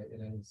B site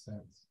in any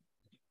sense.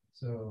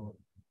 So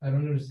I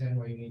don't understand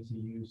why you need to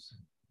use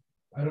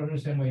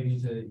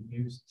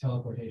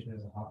teleportation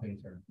as a hopping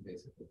term,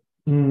 basically.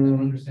 I don't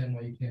understand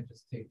why you can't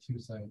just take two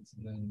sites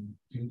and then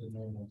do the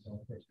normal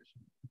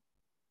teleportation.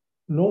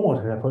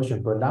 Normal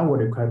teleportation, but that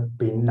would require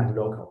being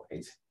non-local,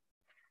 right?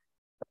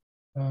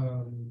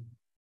 I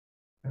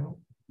don't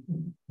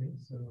think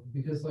so,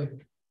 because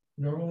like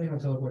normally how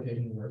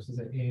teleportation works is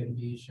that A and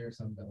B share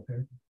some Bell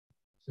pair.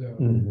 So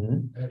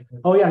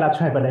oh yeah,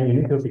 that's right. But then you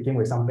need to begin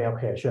with some Bell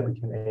pair shared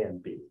between A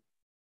and B.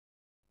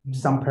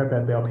 Some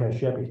perfect Bell pair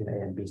shared between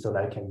A and B, so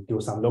that you can do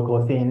some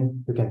local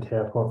thing. You can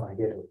teleport from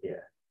here to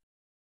here.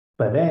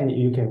 But then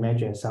you can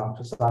imagine some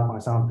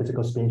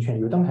physical spin chain.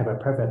 You don't have a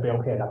perfect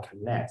Bell pair that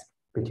connects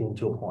between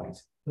 2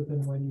 points. But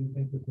then why do you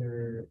think that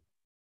there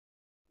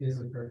is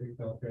a perfect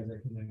Bell pair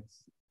that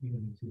connects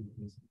even two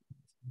places?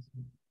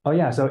 Oh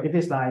yeah, so it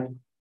is like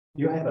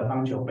you have a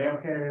bunch of Bell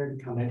pair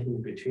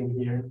connecting between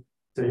here.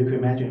 So you can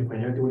imagine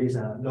when you do these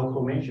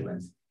local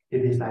measurements,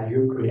 it is like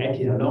you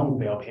created a long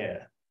Bell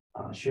pair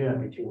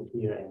shared between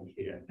here and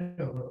here.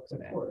 No,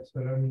 of course,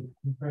 but I'm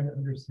trying to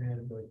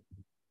understand like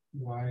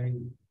why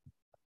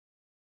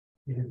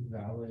it is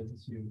valid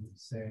to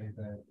say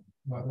that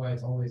why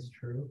it's always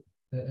true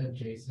that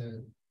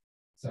adjacent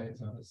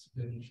sites on a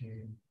spin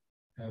chain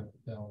have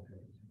Bell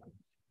pairs.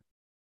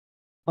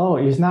 Oh,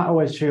 it's not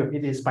always true.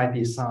 It is by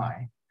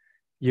design.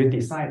 You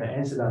design the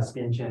ancillary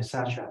spin chain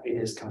such that it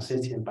is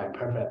consistent by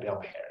perfect Bell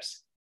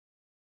pairs.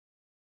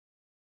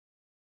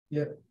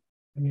 Yeah,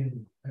 I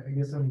mean, I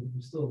guess I'm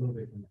still a little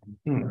bit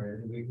confused.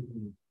 Right, we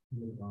can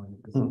move on.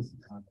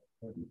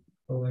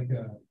 But like,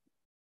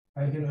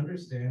 I can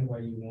understand why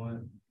you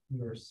want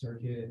your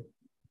circuit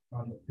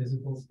on the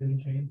physical spin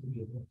chain to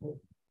be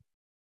local.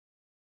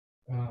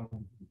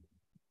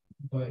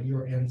 But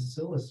your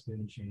ancilla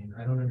spin chain,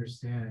 I don't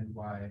understand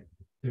why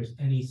there's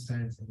any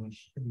sense in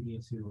which you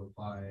need to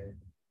apply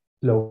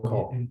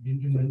local, in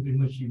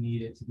which you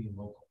need it to be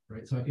local,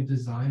 right? So I could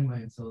design my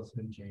ancilla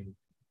spin chain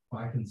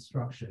by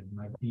construction,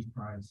 my B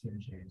prime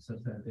spin chain,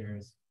 such that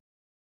there's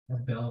a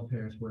Bell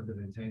pair's worth of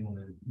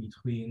entanglement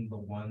between the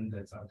one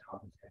that's on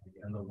top of A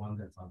and the one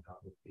that's on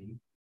top of B,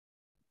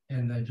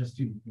 and then just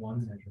do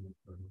one measurement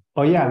for them.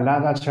 Oh yeah,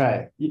 that's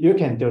right. You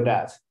can do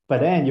that,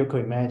 but then you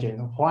could imagine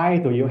why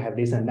do you have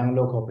this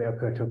non-local Bell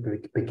pair to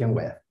begin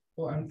with?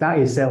 Well, that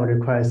itself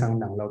requires some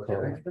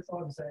non-local. that's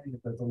all I'm saying,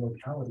 is that the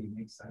locality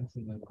makes sense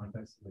in the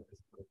context of the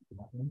physical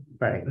problem.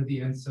 Right. But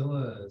the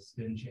ancilla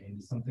spin change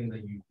is something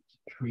that you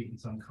treat in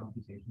some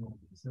computational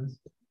basis.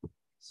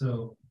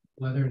 So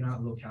whether or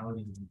not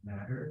locality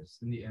matters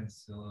in the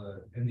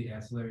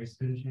ancillary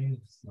spin chain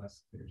is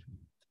less clear to me.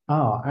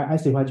 Oh, I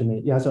see what you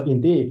mean. Yeah, so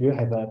indeed, if you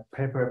have a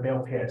paper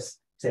bell pairs,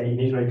 say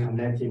initially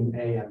connecting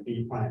A and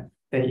B prime,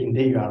 then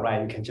indeed you are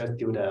right. You can just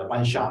do the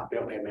one-shot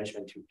bell pair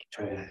measurement to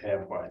try to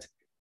have for it.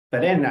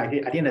 But then I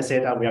think the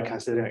setup we are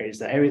considering is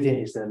that everything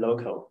is the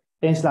local.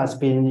 Ancillary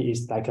spin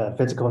is like a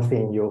physical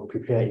thing you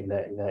prepare in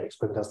the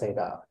experimental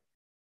setup.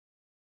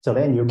 So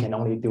then you can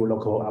only do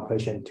local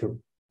operation to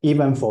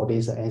even for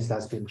this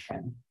ancillary spin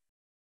chain.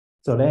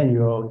 So then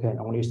you can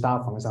only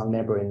start from some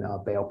neighboring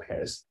bell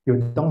pairs. You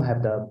don't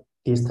have the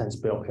distance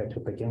bell pair to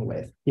begin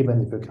with,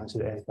 even if you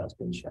consider ancillary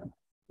spin chain.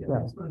 Yeah,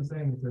 that's what I'm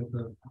saying is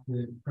that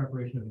the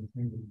preparation of the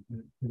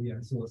entanglement for the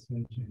ancillary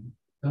spin chain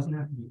doesn't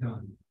have to be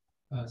done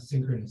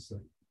synchronously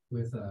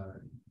with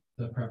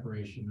the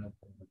preparation of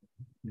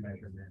the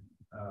measurement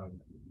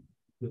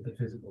with the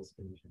physical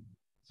spin chain.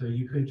 So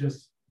you could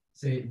just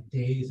say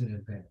days in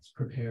advance,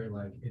 prepare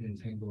like an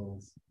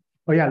entangled.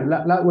 Oh yeah,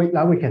 that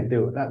we can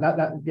do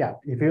that. Yeah,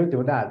 if you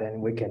do that,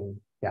 then we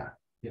can. Yeah.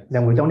 Yes.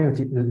 Then we don't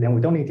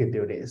need to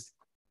do this.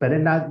 But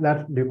then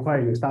that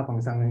requires you start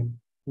from some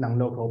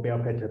non-local bell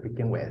pair to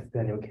begin with.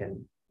 Then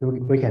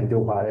we can do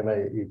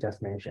whatever you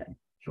just mentioned.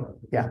 Sure.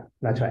 Yeah,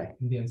 that's right.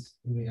 In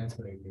the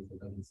ancillary case, it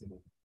doesn't seem.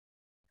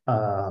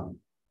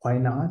 Why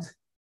not?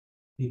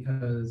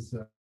 Because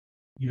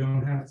you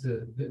don't have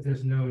to.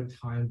 There's no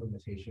time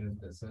limitation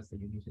that says that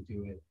you need to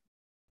do it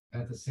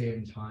at the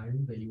same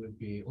time that you would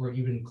be, or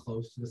even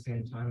close to the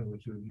same time in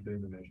which you would be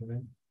doing the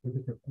measurement. You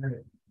could prepare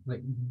it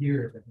like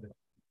years ahead,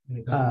 and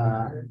it doesn't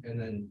matter, and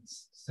then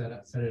set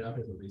it up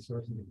as a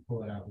resource and you can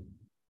pull it out.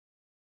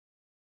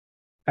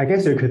 I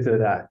guess you could do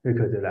that.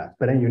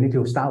 But then you need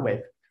to start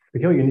with,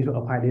 because you need to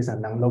apply this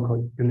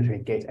non-local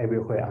unitary gate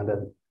everywhere on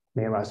the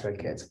mirror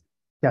circuit.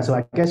 Yeah, so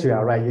I guess you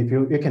are right. If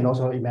you can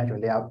also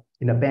imagine there are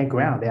in the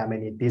background, there are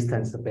many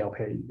distance bell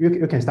pair.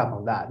 You can start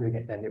from that.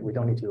 Then we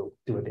don't need to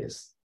do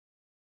this.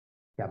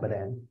 Yeah, but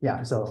then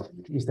yeah, so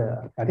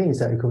I think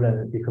it's an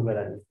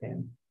equivalent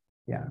thing.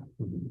 Yeah.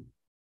 Mm-hmm.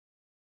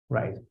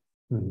 Right.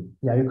 Mm-hmm.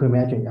 Yeah, you could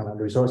imagine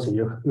resources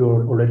you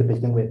already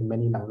begin with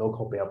many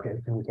non-local bell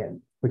pairs, and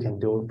we can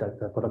do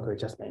the protocol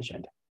just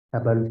mentioned.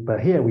 But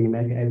here we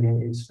imagine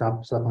everything is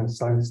starting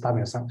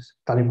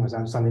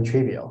from something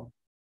trivial.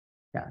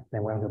 Yeah,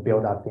 then we have to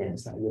build up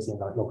things using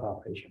local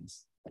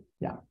operations.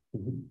 Yeah.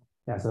 Mm-hmm.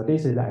 Yeah, so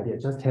this is the idea.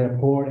 Just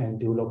teleport and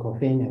do local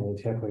thing and then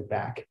teleport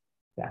back.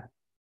 Yeah.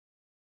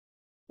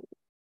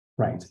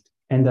 Right.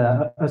 And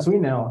as we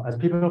know, as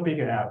people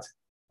figure out,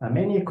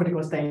 many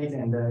critical states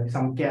and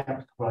some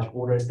gap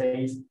order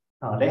states,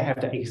 they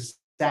have the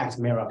exact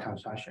mirror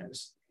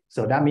constructions.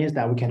 So that means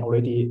that we can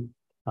already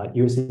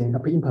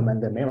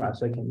implement the mirror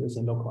circuit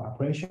using local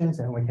operations,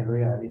 and we can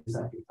realize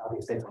the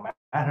state of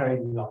matter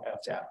in log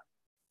LCL.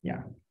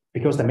 Yeah,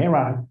 because the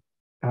mirror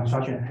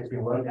construction has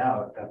been worked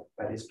out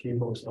by these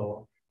people,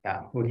 so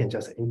yeah, we can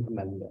just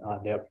implement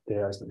their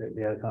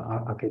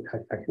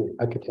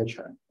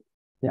architecture.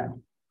 Yeah.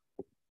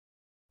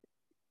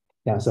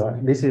 Yeah, so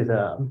this is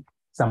a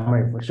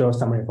short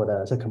summary for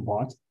the second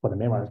part for the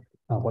mirror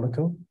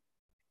protocol.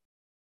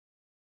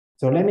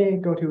 So let me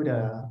go to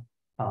the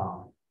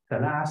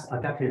last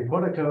adaptive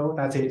protocol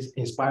that is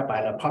inspired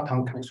by the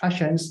parton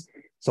constructions.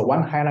 So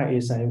one highlight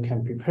is you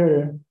can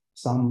prepare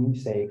some,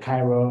 say,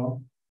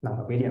 chiral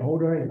non-abelian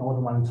order in all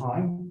one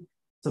time.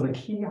 So the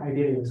key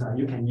idea is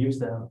you can use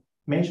the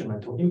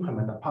measurement to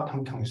implement the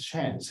parton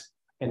constraints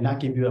and that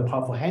give you a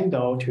powerful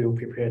handle to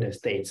prepare the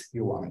states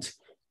you want.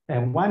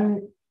 And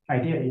one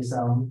idea is,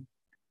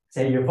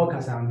 say you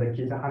focus on the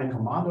Peter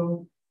honeycomb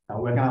model.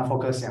 We're gonna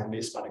focus on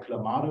this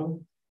particular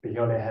model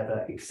because they have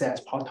an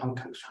exact parton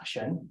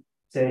construction.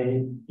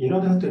 Say, in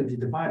order to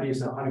define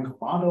this honeycomb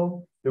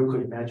model, you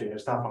could imagine you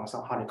start from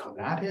some honeycomb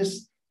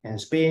lattice and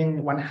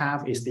spin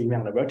 1/2 is the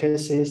amount of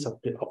vertices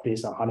of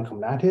this honeycomb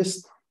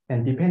lattice.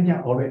 And depending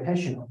on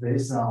orientation of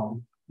these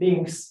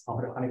links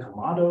of the honeycomb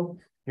model,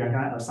 you're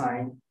gonna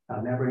assign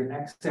a neighboring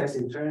axis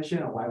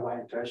interaction or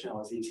YY interaction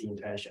or ZT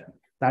interaction.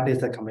 That is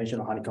the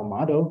conventional honeycomb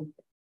model.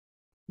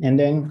 And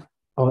then,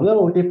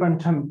 although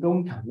different terms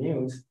don't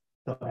commute,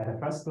 so at the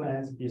first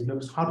glance, it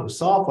looks hard to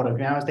solve for the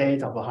ground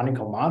state of a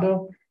honeycomb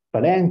model.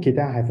 But then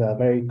Kita has a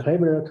very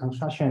clever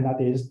construction that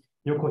is,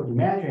 you could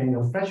imagine you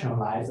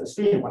fractionalize the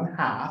spin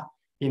 1/2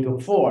 into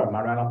 4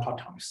 Mariana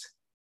partons.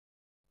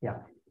 Yeah.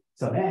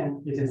 So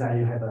then it is that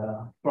you have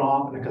a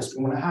block like a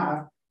spin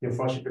 1/2, you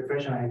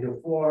fractionalize into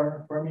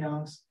 4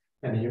 fermions,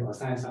 and then you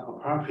assign some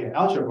appropriate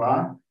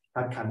algebra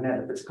that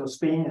connect the physical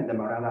spin and the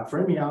Mariana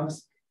fermions.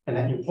 And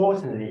then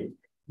importantly,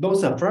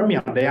 those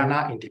fermions, they are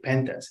not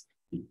independent.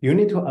 You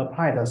need to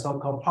apply the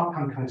so-called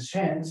parton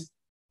constraints.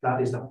 That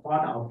is the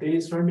part of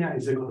this fermion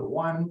is equal to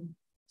 1,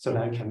 so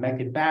that you can make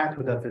it back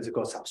to the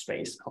physical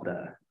subspace of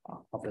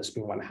the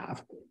spin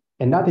 1/2.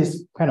 And that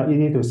is kind of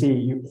easy to see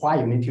why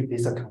you need to do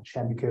this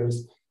constraint, because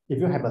if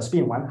you have a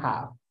spin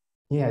 1/2,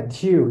 you have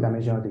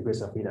 2-dimensional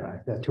degrees of freedom,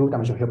 right? The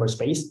 2-dimensional Hilbert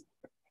space.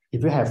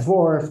 If you have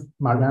 4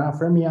 Mariana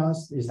fermions,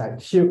 it's like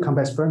 2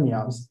 complex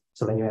fermions.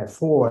 So then you have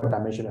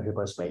 4-dimensional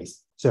Hilbert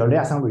space. So there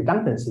are some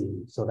redundancy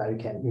so that you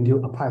need to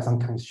apply some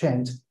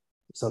constraint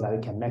so that you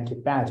can make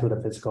it back to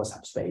the physical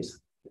subspace.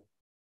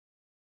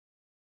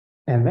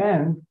 And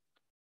then,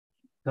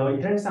 so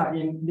it turns out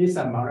in this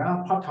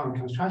Mariana parton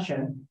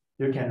construction,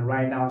 you can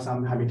write down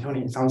some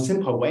Hamiltonian in some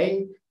simple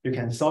way. You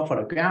can solve for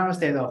the ground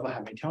state of a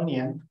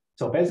Hamiltonian.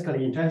 So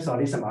basically, in terms of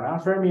these Mariana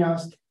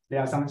fermions, there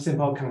are some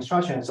simple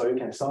constructions, so you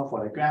can solve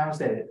for the ground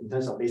state in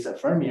terms of these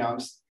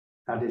fermions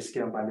that is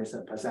given by this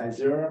percent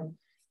 0.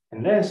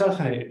 And then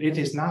certainly it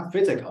is not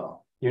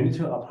physical. You need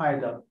to apply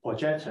the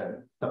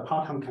projector, the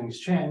parton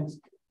constraints,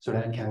 so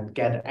that you can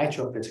get the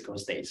actual physical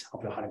states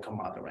of the Honeycomb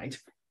model, right?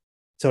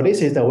 So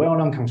this is the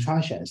well-known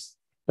constructions.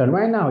 But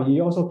right now,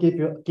 you also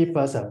give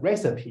us a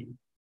recipe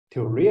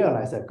to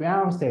realize the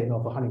ground state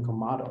of a Honeycomb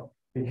model,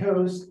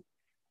 because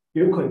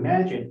you could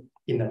imagine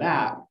in the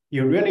lab,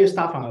 you really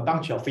start from a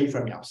bunch of free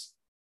fermions,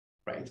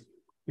 right?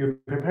 You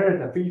prepare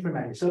the free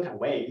fermion in certain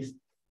ways,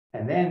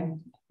 and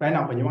then right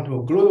now, when you want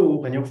to glue,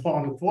 when you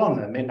want to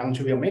form the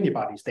non-trivial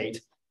many-body state,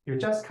 you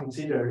just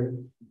consider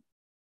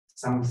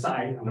some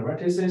side on the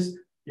vertices.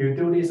 You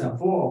do this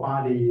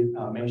full-body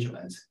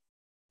measurements.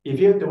 If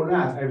you do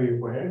that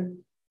everywhere,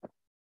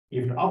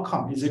 if the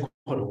outcome is equal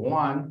to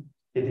 1,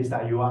 it is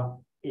that you are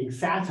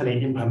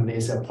exactly implement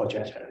this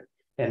projector.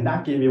 And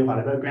that gives you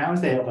whatever ground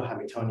state of a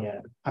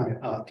Hamiltonian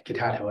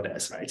guitar told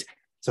us, right?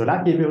 So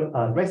that gives you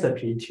a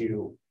recipe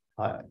to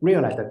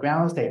realize the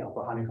ground state of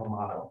a Honeycomb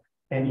model.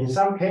 And in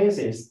some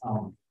cases,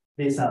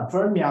 this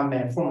fermion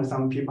may form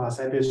some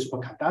people-centered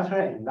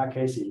superconductor. In that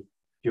case,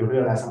 you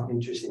realize some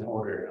interesting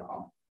order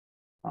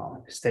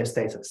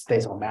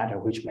states of matter,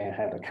 which may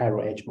have a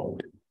chiral edge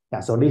mode. Yeah,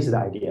 so this is the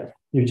idea.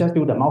 You just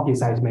do the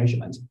multi-site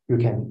measurements. You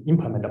can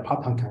implement the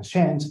parton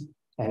constraints.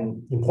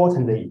 And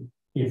importantly,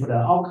 if the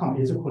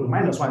outcome is equal to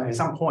 -1 at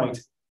some point,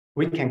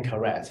 we can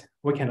correct.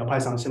 We can apply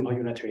some simple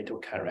unitary to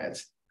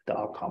correct the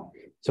outcome.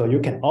 So you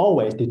can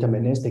always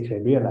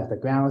deterministically realize the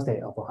ground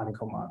state of a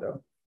Honeycomb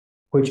model,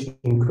 which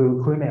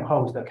include who may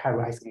hold the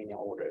chiral Isomanian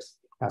orders.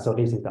 So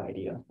this is the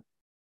idea.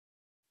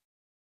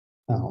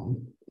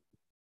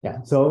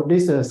 Yeah, so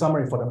this is a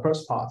summary for the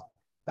first part.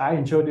 I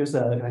introduced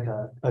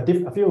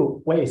a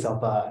few ways of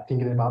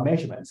thinking about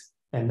measurements,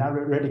 and that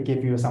really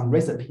give you some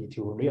recipe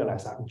to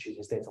realize some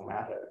interesting states of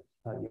matter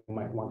you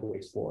might want to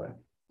explore.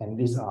 And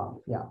these are,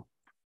 yeah.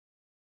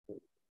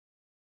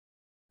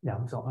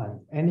 Yeah, so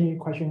any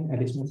question at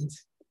this moment?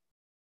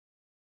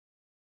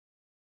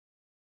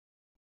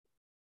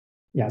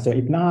 Yeah, so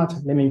if not,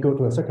 let me go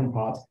to the second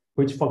part,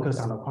 which focus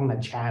on the quantum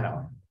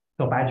channel.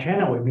 So by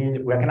channel, we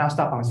mean we're gonna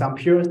start from some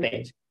pure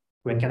state.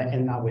 We're gonna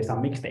end up with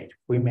some mixed state.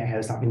 We may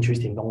have some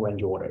interesting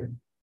long-range order.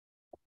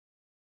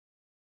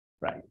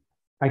 Right.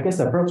 I guess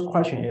the first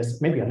question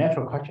is, maybe a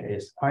natural question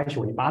is, why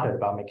should we bother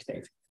about mixed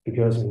state?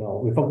 Because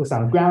we focus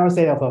on ground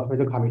state of a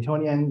physical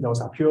Hamiltonian,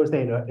 those are pure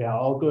state, they are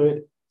all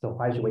good. So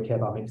why should we care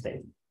about mixed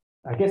state?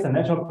 I guess the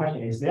natural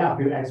question is, there are a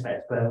few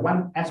aspects, but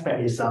one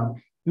aspect is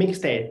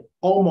mixed state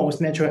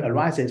almost naturally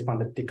arises from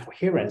the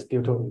decoherence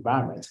due to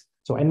environment.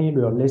 So any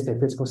realistic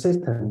physical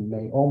system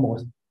may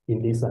almost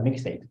in this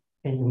mixed state.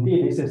 And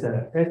indeed, this is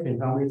there's been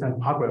some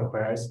recent progress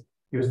where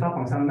you start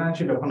from some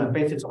non-trivial quantum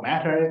basis of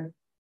matter,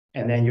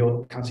 and then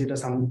you consider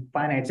some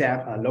finite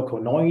depth local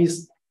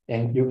noise,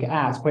 and you can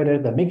ask whether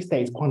the mixed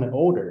state quantum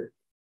order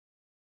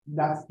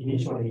that's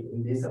initially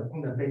in this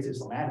quantum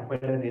basis of matter,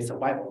 whether it's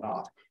survive or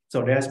not.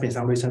 So there's been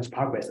some recent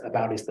progress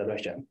about this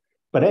direction.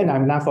 But then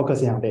I'm not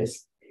focusing on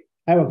this.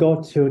 I will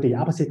go to the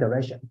opposite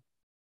direction.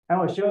 I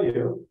will show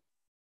you,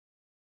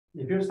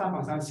 if you start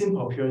from some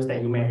simple pure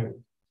state, you may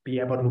be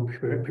able to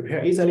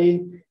prepare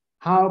easily.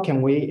 How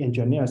can we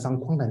engineer some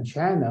quantum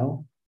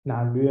channel,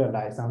 not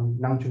realize some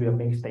non-trivial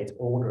mixed state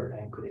order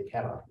and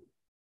criticality?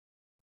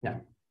 Yeah.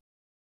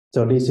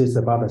 So this is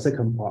about the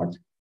second part.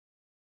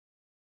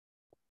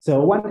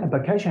 So one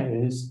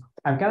application is,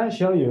 I'm gonna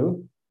show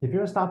you, if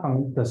you start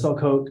from the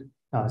so-called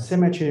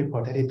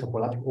symmetry-protected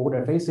topological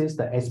order phases,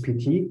 the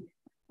SPT,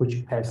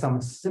 which has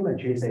some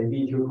symmetries, say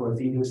V2 or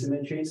Z2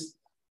 symmetries.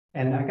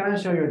 And I'm gonna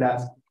show you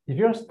that if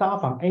you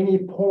start from any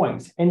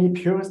point, any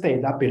pure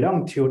state that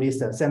belong to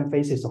these same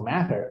phases of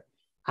matter,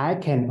 I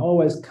can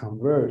always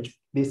converge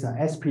this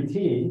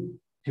SPT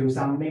to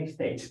some mixed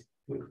state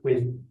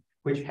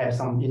which has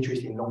some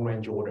interesting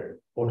long-range order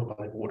or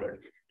topological order.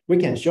 We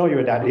can show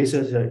you that this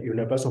is a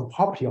universal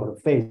property of the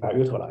phase by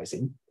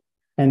utilizing.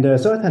 And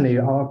certainly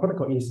our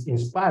protocol is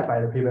inspired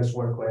by the previous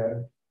work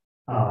where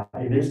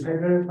in this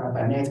paper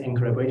by Nate and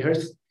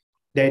collaborators,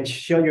 they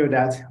show you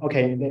that,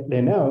 okay,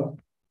 they know,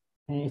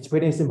 and it's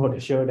pretty simple to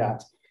show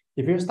that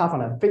if you start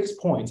from a fixed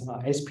point,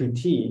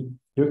 SPT,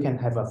 you can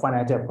have a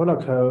finite depth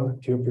protocol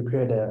to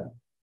prepare the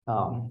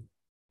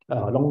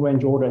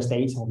long-range order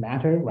states of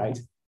matter, right?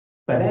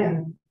 But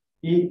then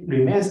it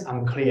remains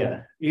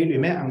unclear, it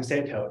remains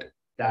unsettled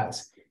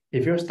that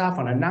if you start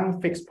from a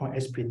non-fixed point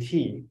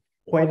SPT,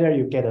 whether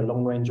you get a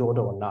long-range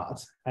order or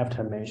not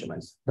after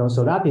measurements.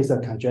 So that is a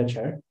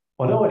conjecture.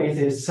 Although it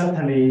is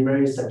certainly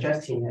very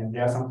suggesting, and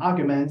there are some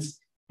arguments,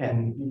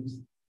 and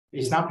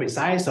it's not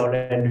precise, so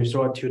then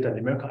resort to the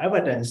numerical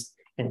evidence,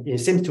 and it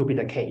seems to be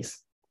the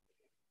case.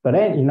 But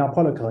then in our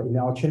protocol, in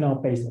our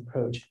channel-based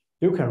approach,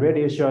 you can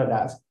really show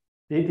that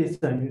it is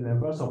the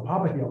universal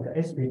property of the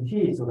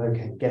SPT, so that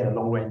you can get a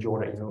long-range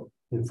order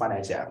in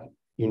finite depth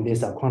in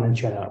this quantum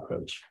channel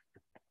approach.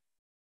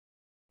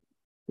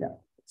 Yeah.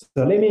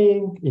 So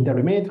in the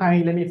remaining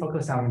time, let me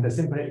focus on the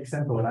simple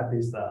example that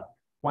is the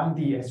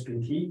 1D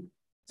SPT.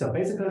 So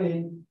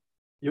basically,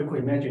 you could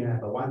imagine you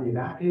have a 1D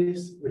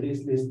lattice with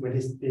this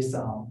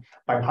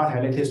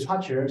bipartite lattice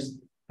structures.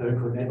 So you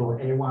could label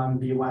A1,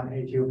 B1,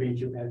 A2,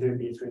 B2, A3,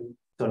 B3.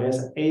 So there's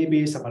A,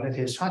 B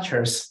sublattice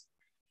structures.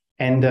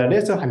 And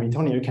there's a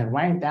Hamiltonian you can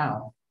write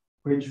down,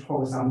 which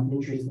holds some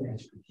interesting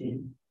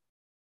SPT.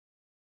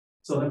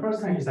 So the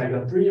first thing is like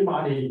a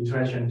three-body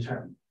interaction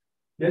term.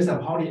 There's a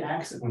poly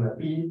X on the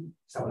B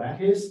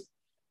sublattice,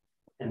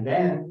 and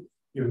then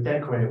you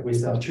decorate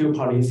with the two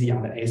poly Z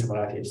on the A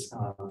sublattice,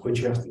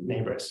 which are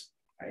neighbors,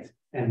 right?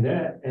 And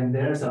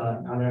there's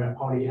another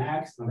poly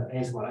X on the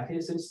A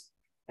sublattices,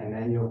 and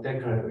then you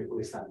decorate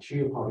with the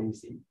two poly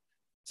Z.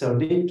 So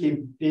they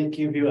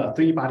give you a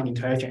three-body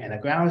interaction at the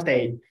ground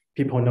state.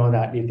 People know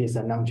that it is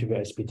a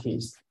non-trivial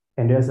SPTs.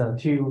 And there's a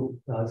two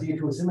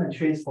Z2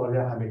 symmetries for the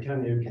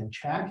Hamiltonian you can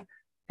check.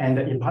 And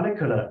in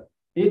particular,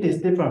 it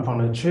is different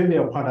from the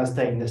trivial product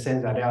state in the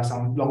sense that there are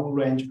some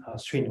long-range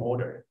string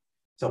order.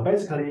 So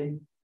basically,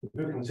 if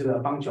you consider a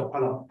bunch of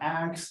product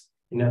X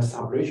in a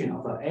subregion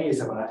of the A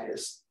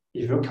sublattice,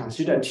 if you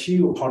consider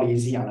two poly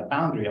Z on the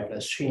boundary of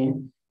the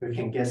string, you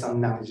can get some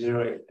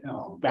non-zero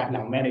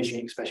non-managing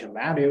expression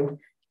value.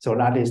 So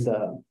that is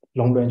the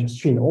long-range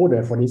string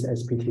order for these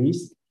SPTs.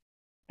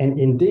 And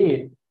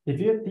indeed, if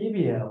you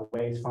deviate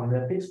away from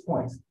the fixed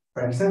points,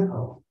 for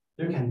example,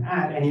 you can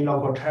add any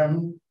local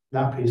term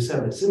that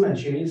preserve the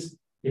symmetries.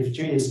 If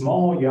J is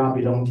small, you are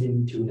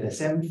belonging to the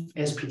same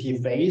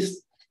SPT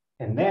phase.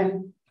 And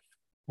then,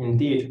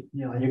 indeed,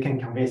 you can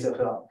convince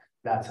yourself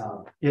that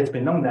it has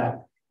been known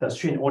that the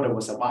string order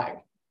will survive.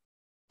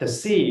 The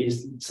C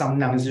is some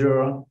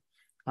non-zero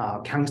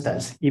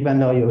constants, even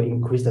though you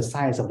increase the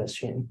size of the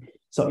string.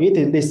 So it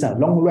is this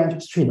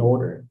long-range string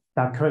order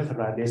that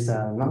characterizes this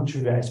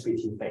non-trivial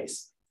SPT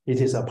phase.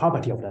 It is a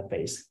property of that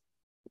phase.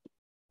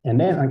 And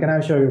then I'm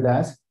going to show you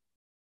that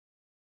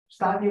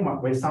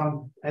starting with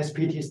some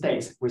SPT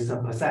states with a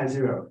precise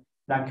zero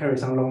that carry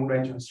some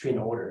long-range string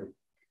order,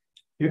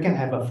 you can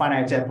have a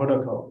finite jet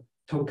protocol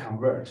to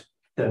convert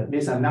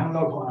these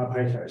non-local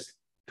operators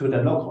to the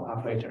local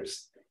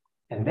operators.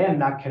 And then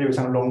that carries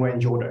some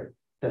long-range order.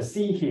 The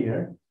C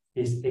here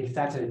is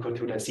exactly equal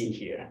to the C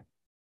here.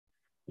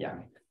 Yeah.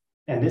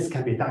 And this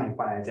can be done in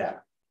finite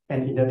jet.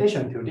 And in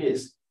addition to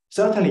this,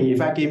 certainly if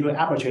I give you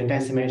arbitrary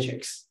density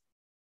matrix,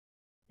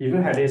 if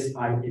you have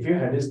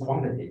this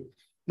quantity,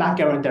 that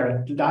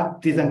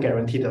doesn't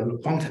guarantee the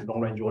quantum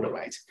long-range order,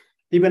 right?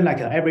 Even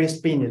like every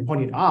spin is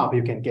pointed up,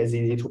 you can get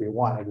ZZ to be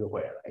 1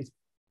 everywhere, right?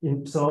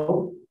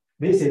 So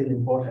this is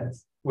important.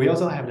 We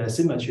also have the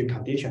symmetry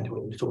condition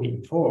to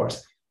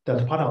enforce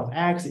that part of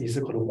X is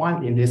equal to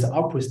 1 in this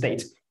output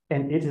state.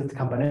 And it is the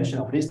combination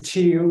of these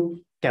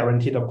two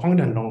guarantee the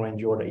quantum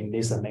long-range order in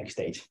this mixed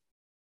state.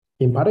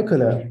 In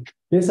particular,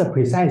 there's a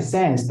precise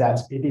sense that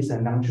it is a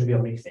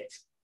non-trivial mixed state.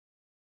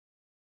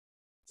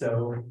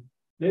 So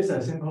there's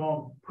a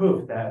simple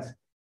proof that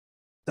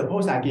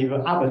suppose I give you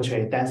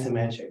arbitrary density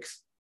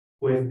matrix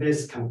with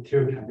this two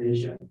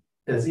condition.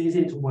 The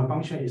ZZ2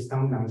 function is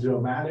some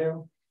non-zero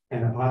value,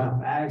 and the part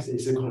of X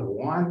is equal to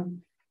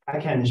 1. I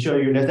can show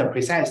you there's a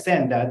precise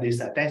sense that this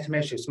density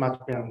matrix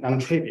must be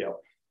non-trivial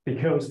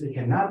because it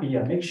cannot be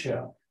a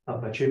mixture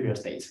of a trivial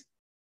states,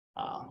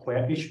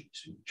 where each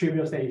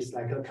trivial state is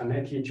like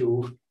connected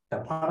to the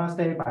product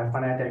state by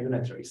finite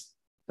unitaries.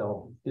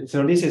 So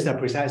this is a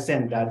precise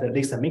sense that at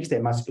least the mixed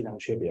state must be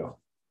non-trivial.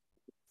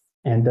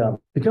 And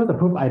because the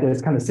proof idea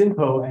is kind of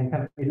simple and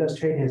kind of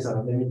illustrating,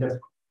 so let me just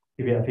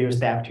give you a few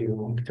steps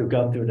to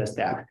go through the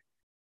step,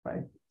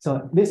 right?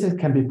 So this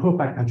can be proved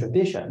by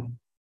contradiction.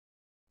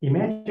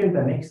 Imagine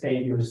the next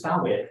state you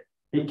start with,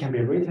 it can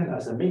be written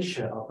as a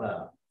mixture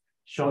of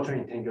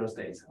short-term integral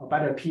states.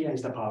 By the P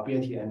is the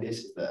probability, and this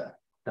is the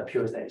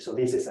pure state. So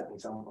this is an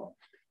example.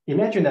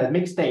 Imagine that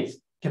mixed states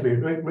can be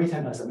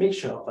written as a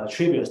mixture of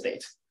trivial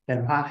states.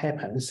 Then what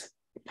happens?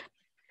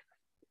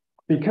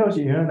 Because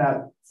you know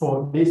that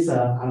for this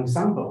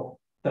ensemble,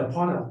 the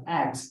product of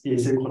X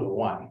is equal to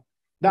 1.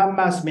 That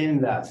must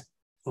mean that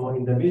for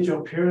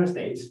individual pure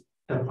states,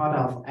 the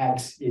product of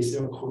X is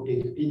equal,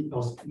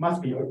 it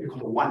must be equal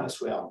to 1 as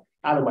well.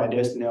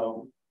 Otherwise,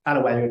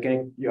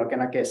 you're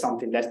gonna get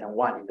something less than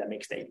 1 in the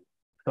mixed state.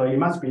 So it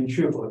must be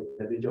true for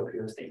individual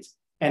pure states.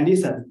 And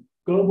this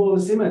global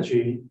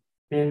symmetry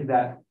means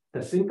that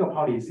the single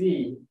poly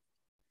Z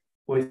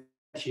with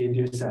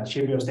this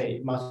trivial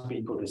state must be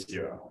equal to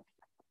 0.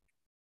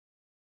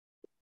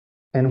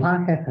 And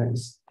what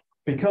happens?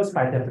 Because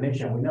by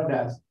definition, we know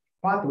that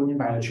what do we mean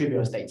by the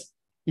trivial states?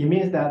 it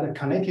means that the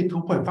connected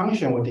 2-point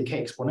function will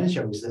decay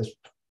exponentially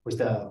with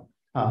the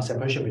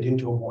separation between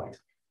 2 points.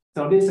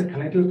 So this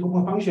connected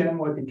 2-point function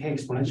will decay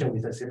exponentially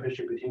with the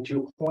separation between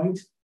 2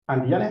 points.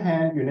 On the other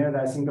hand, you know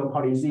that single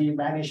poly Z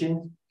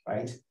vanishing,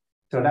 right?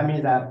 So that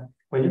means that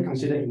when you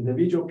consider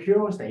individual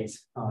pure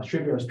states,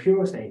 trivial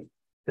pure state,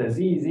 the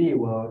ZZ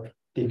will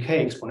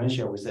decay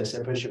exponentially with the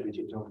separation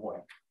between 2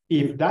 points.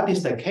 If that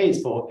is the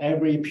case for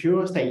every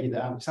pure state in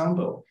the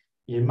ensemble,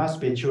 it must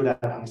be true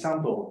that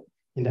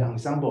in the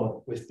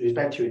ensemble with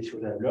respect to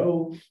the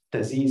row,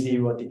 the ZZ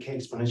will decay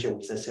exponentially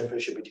with the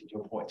separation between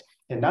 2 points.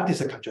 And that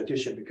is a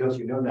contradiction because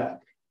you know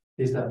that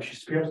this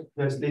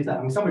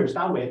ensemble you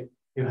start with,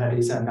 you have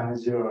this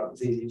non-zero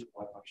ZZ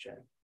 2-point function,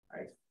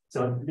 right?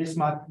 So this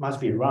must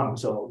be wrong.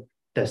 So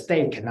the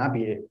state cannot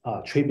be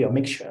a trivial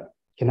mixture,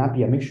 cannot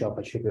be a mixture of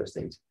a trivial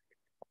state.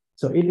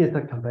 So it is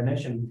the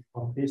combination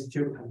of these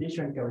two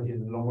conditions guarantees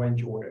the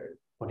long-range order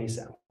for this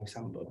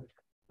ensemble.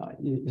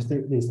 Is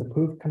the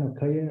proof kind of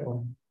clear?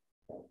 Or?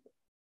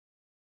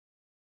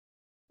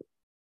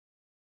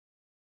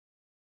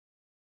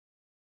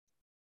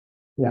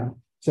 Yeah.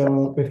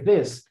 So with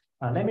this,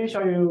 let me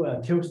show you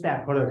a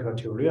two-step protocol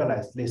to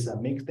realize this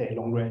mixed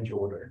long-range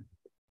order.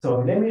 So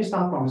let me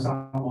start from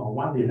some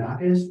 1D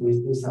lattice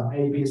with this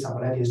AB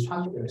sublattice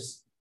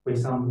structures with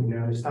some,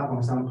 start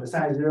from some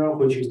precise zero,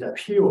 which is the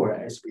pure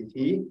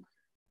SVT.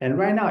 And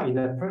right now, in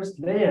the first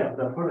layer of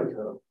the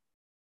protocol,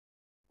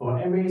 for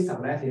every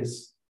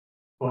sublattice,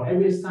 for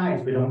every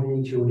size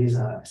belonging to this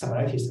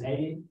sublattice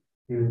A,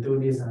 you do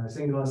this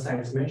single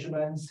size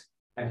measurements,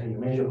 and you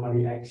measure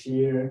poly X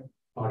here,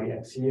 poly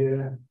X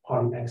here,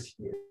 poly X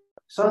here.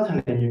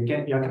 Certainly,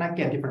 you're gonna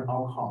get different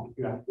outcome.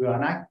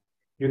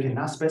 You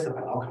cannot specify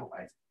outcome,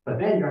 right? But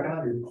then you're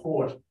gonna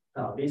report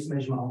this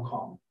measurement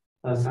outcome.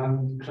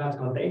 Some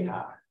classical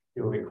data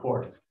you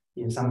record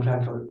in some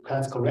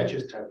classical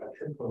register, for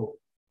example.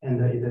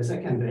 And in the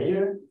second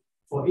layer,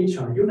 for each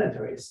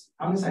unitaries,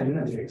 unsigned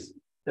unitaries,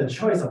 the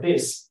choice of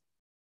this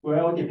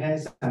will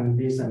depend on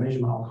this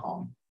measurement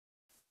outcome,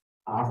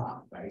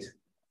 alpha, right?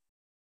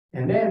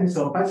 And then,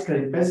 so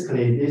basically,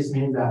 this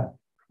means that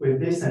with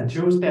this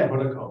two-step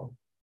protocol,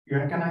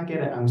 you're gonna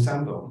get an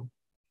ensemble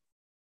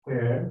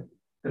where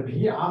the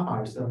P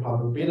alpha is the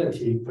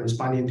probability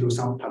corresponding to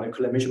some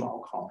particular measurement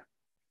outcome.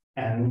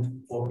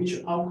 And for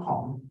each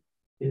outcome,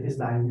 it is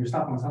like you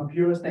start from some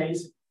pure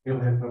states, you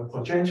have a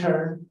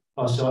projector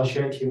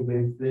associated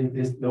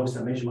with those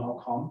measurement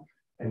outcome,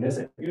 and there's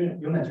a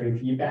unitary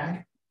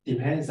feedback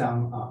depends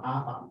on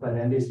alpha, but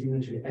then this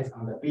unitary acts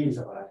on the B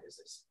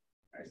sublattices.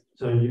 Right?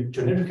 So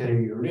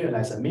genetically you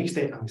realize a mixed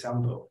state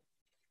ensemble,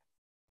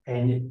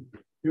 and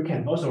you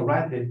can also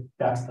write it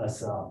that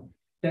as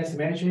dense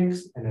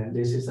matrix, and then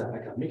this is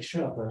like a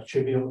mixture of a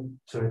trivial,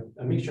 so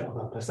a mixture of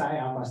a precise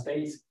alpha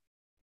states,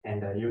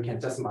 and you can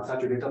just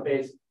massage a little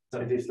bit. So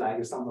it is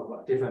like some of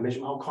a different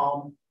measurement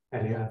outcome,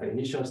 and you have the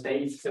initial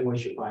states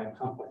distinguished by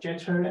a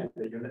projector and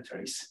the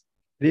unitaries.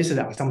 This is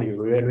the ensemble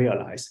you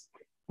realize.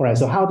 All right,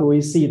 so how do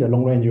we see the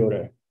long-range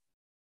order?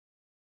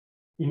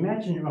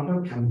 Imagine you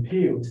want to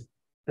compute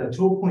the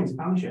 2-point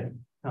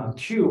function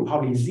Q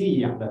poly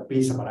Z on the B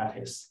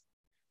sublattice.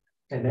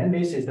 And then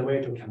this is the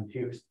way to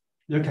compute.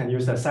 You can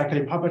use the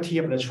cyclic property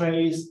of the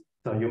trace.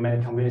 So you may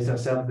convince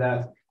yourself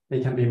that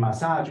it can be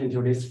massaged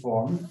into this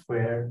form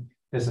where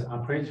there's an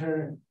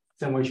operator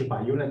distinguished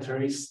by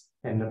unitaries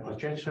and the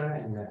projector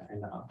and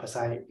the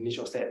precise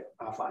initial state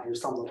alpha. You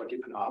sum over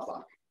different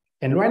alpha.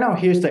 And right now,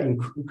 here's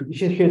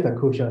the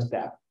crucial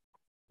step.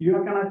 You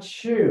are gonna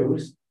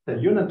choose the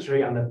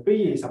unitary on the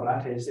B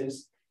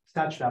sublattices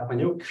such that when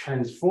you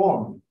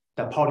transform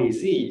the poly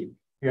Z,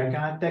 you are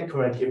gonna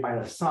decorate it by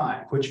the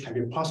sign, which can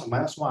be plus or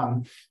minus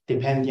 1,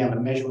 depending on the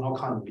measurement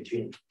outcome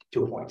between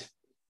 2 points.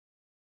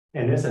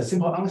 And there's a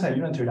simple unsigned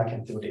unitary that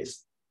can do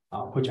this,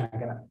 which I'm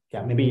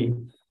gonna, maybe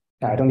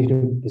I don't need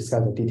to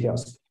discuss the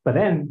details. But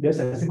then there's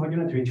a simple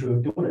unitary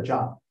to do the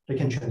job. They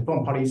can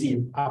transform poly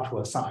Z up to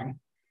a sign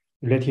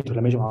related to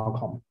the measurement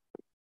outcome.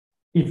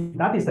 If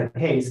that is the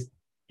case,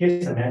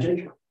 here's the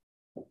magic.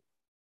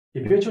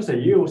 If you choose a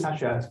U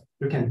such as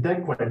you can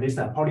decorate this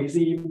poly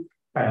Z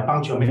by a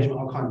bunch of measurement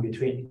outcome in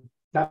between,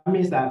 that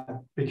means that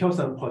because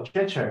of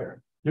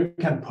projector, you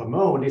can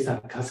promote this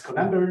classical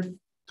number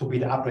to be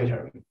the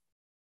operator.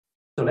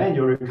 So then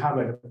you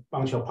recover a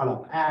bunch of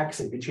polynomial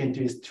X in between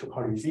these two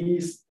poly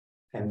Z's,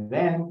 and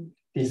then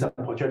this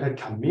projector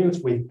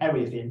commutes with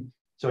everything.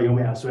 So you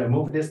may as well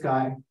move this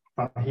guy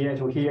from here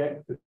to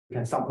here. You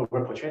can sum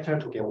over projector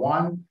to get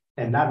 1,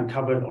 and that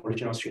recover the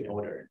original string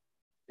order.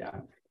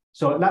 Yeah.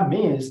 So that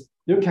means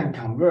you can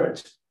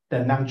convert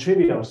the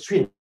non-trivial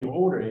string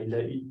order in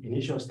the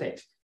initial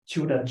state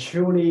to the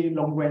truly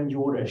long-range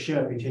order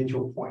shared between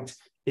 2 points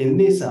in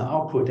this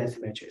output dense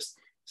matrix.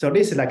 So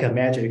this is like a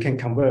magic. You can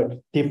convert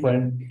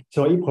different.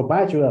 So it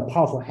provides you a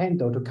powerful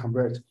handle to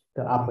convert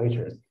the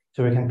operators.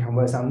 So we can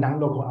convert some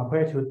non-local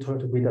operators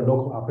to be the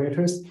local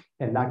operators,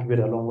 and that give you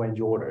the long-range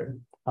order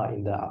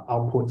in the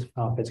output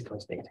physical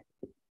state.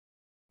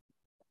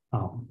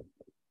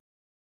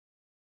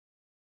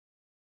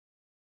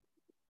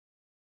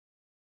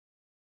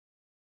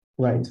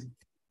 Right.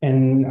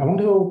 And I want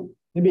to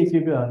maybe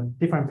give you a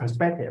different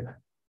perspective.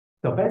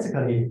 So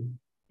basically,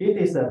 it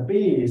is the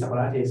B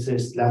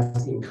sublattices that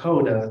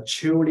encode a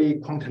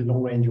truly quantum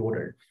long-range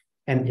order.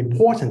 And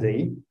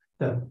importantly,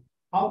 the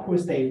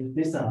output state,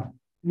 this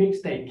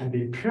mixed state can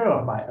be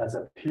purified as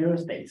a pure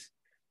state,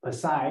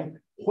 aside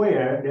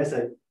where there's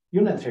a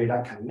unitary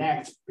that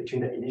connects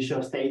between the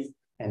initial state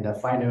and the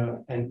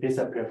final, and this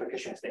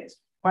purification state.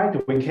 Why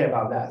do we care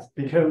about that?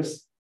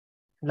 Because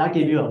that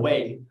gives you a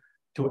way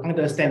to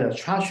understand the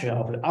structure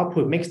of the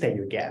output mixed state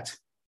you get.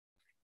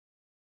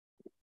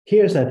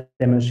 Here's a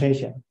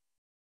demonstration.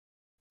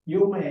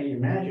 You may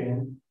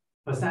imagine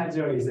psi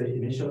 0 is the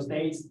initial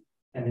state,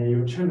 and then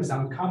you turn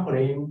some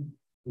coupling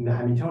in the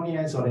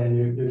Hamiltonian, so then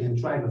you can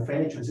drive a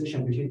phase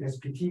transition between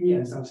SPT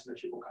and some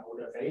symmetry-protected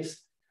order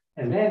phase.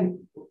 And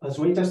then, as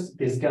we just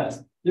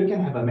discussed, you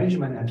can have a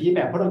measurement and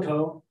feedback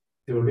protocol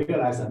to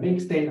realize a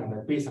mixed state on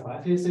the B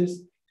sublattices.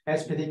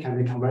 SPT can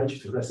be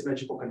converged to the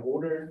symmetry-protected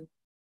order.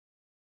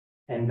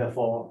 And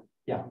therefore,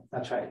 yeah,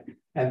 that's right.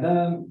 And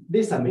then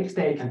this mixed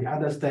state can be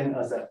understood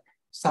as a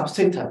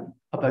subsystem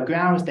of a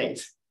ground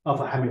state of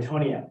a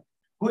Hamiltonian,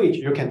 which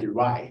you can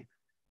derive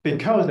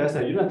because there's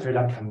a unitary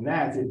that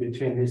connects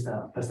between this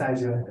psi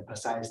 0 and the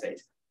psi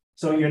state.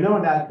 So you know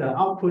that the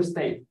output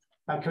state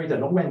that creates a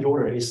long-range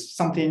order is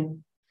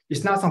something,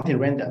 it's not something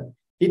random.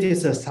 It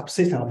is a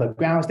subsystem of a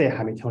ground state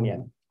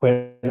Hamiltonian,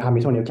 where the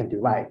Hamiltonian can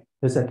derive.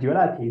 There's a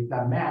duality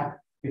that map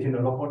between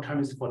the local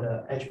terms for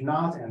the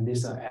H0 and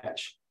this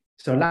H.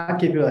 So that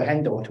gives you a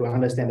handle to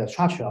understand the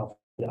structure of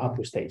the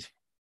output state.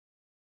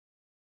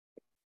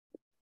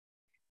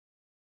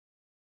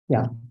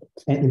 Yeah,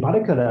 and in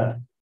particular,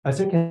 as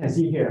you can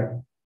see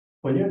here,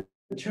 when you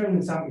turn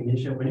the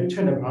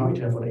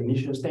parameter for the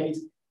initial state,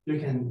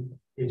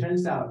 it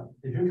turns out,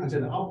 if you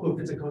consider the output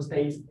physical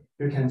state,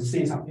 you can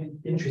see some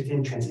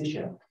interesting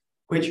transition,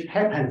 which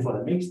happen for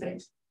the mixed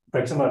state.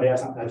 For example, there are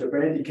some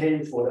algebraic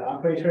decay for the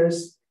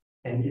operators,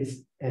 and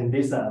this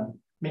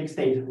mixed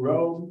state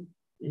rho,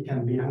 it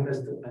can be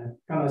understood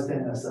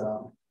as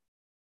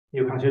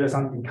you consider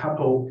some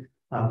coupled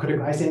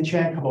critical ICN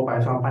chain coupled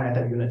by some finite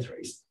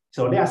unitaries.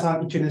 So there are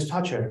some interesting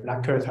structure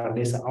that characterize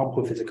this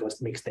output physical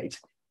mixed state.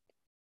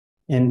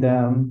 And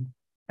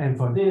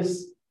for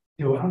this,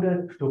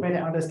 to better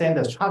understand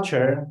the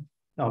structure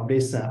of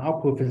this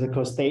output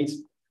physical state,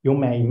 you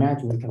may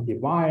imagine you can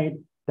divide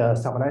the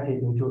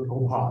sublattice into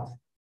two parts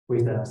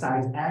with the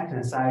size x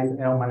and size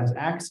L minus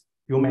x.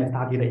 You may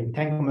study the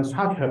entanglement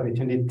structure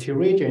between the two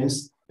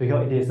regions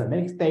because it is a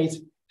mixed state.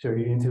 So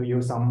you need to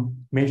use some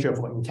measure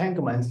for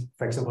entanglement,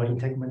 for example,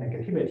 entanglement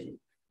negativity.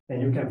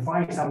 And you can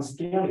find some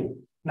scaling,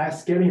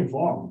 nice scaling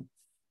form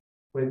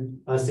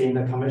with as in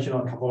the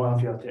conventional coupling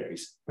field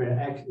theories, where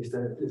x is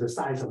the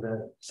size of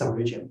the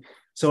subregion.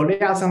 So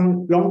there are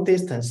some long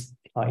distance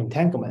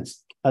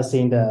entanglements as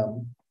in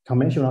the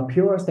conventional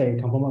pure state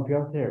conformal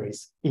field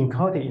theories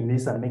encoded in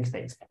this mixed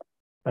state.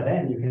 But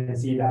then you can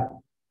see that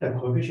the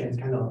coefficient is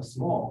kind of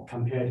small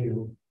compared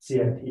to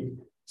CFT.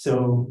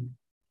 So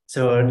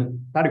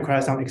that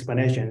requires some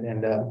explanation,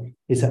 and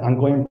it's an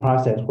ongoing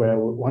process where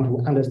we want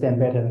to understand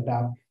better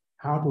about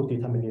how to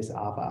determine this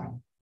alpha.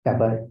 Yeah,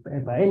 but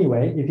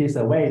anyway, it is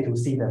a way to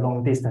see the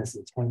long distance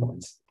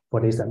entanglements for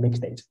this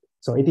mixed state.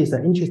 So it is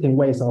an interesting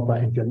ways of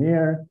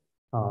engineer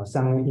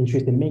some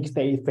interesting mixed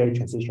state, phase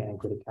transition, and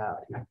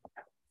criticality.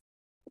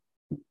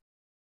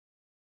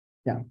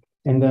 Yeah,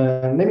 and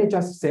let me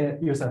just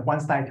use one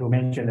slide to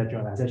mention the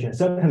generalization.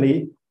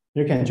 Certainly,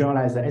 you can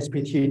generalize the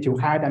SPT to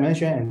higher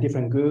dimension and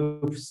different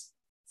groups.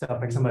 So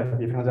for example, if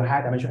you have a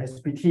high dimension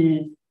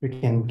SPT, you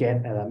can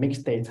get a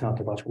mixed state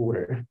topological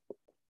order.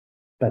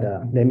 But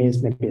let me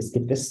maybe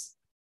skip this.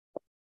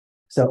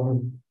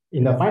 So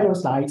in the final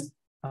slide,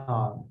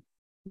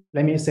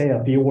 let me say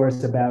a few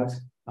words about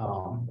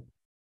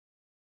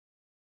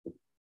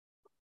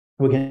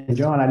we can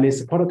generalize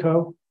this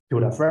protocol to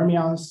the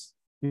fermions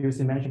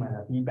using measurement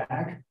and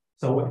feedback.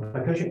 So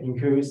application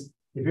includes,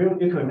 if you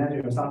could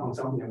imagine yourself on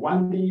something in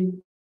 1D,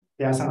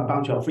 there are a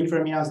bunch of free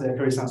fermions that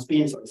carry some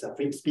spin, so it's a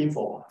free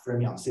spinful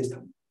fermion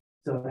system.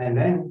 So, and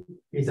then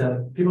it's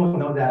people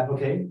know that,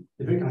 okay,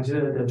 if we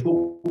consider the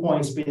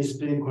 2-point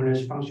spin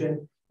coordination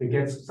function, we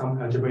get some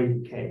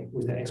algebraic decay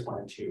with the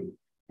exponent 2.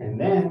 And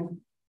then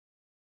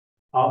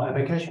our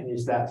application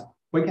is that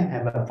we can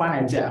have a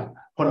finite depth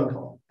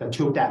protocol, the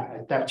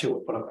depth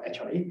 2 protocol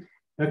actually.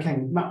 You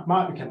can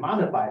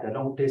modify the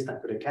long distance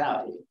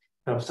criticality.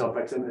 So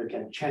for example, you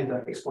can change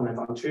the exponent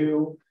from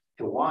 2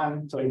 to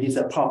 1. So it is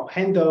a pop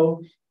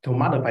handle to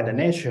modify the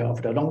nature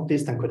of the long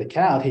distance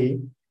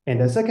criticality. And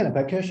the second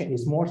application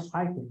is more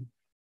striking.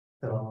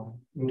 So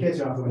in case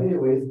you are familiar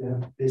with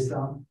this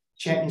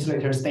chain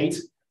insulator state,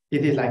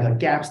 it is like a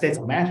gap state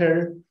of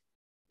matter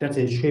that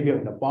is trivial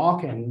in the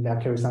bulk and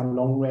that carries some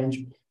long range,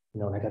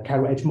 like a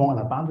chiral H more on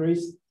the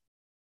boundaries.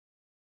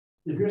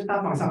 If you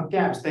start from some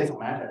gap state of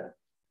matter,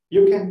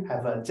 you can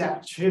have a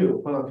depth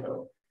 2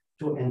 protocol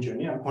to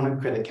engineer quantum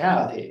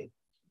criticality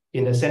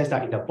in the sense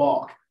that in the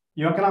bulk,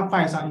 you're going to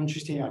find some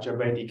interesting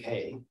algebraic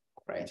decay,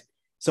 right?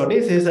 So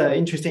this is an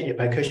interesting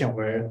application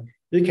where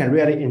you can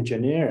really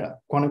engineer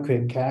quantum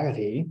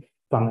criticality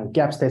from a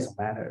gap states of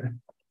matter.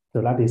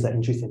 So that is an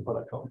interesting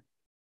protocol.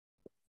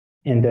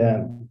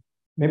 And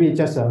maybe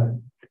just a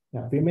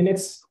few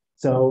minutes.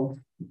 So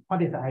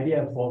what is the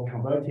idea for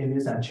converting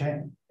this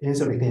chain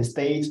insulating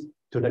state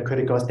to the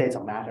critical states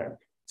of matter?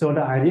 So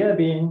the idea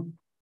being,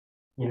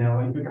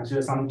 if you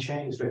consider some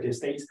chain insulating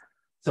states,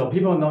 so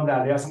people know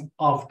that there are some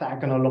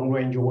off-diagonal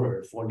long-range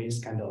order for this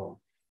kind of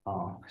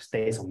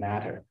states of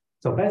matter.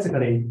 So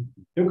basically,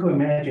 you could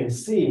imagine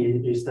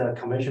C is the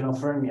conventional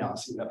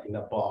fermions in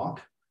the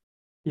block.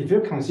 If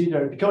you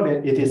consider, because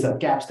it is a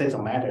gap state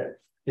of matter,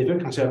 if you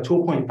consider a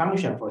 2-point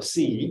function for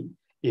C,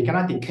 it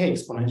cannot decay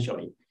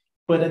exponentially.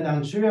 But the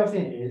non-trivial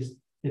thing is,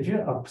 if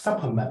you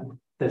supplement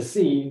the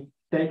C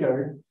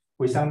dagger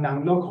with some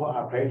non-local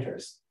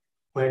operators,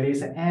 where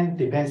this n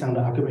depends on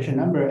the occupation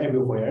number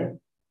everywhere,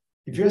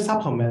 if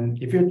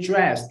you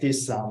dress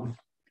this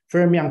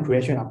fermion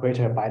creation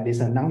operator by these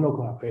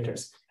non-local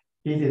operators,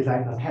 it is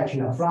like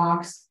attaching a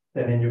flux,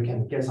 then you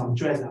can get some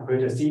dress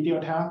operator C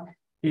delta.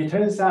 It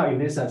turns out in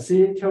this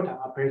C delta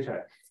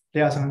operator,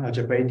 there are some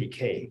algebraic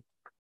decay.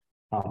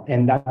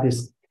 And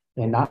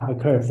that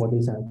occur for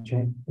this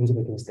chain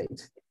insulating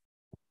state.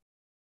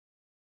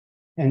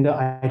 And the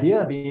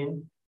idea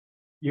being,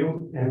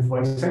 for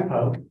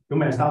example, you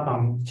may start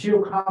from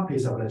 2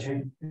 copies of the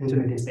chain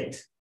insulating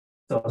state.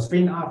 So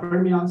spin up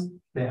fermions,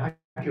 they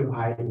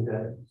occupy in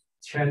the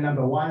chain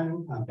number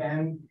 1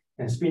 band,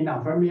 and spin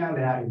up fermion,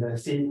 they are in the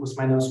C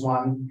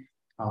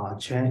 ±1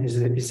 chain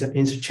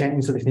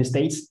insulating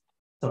states.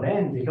 So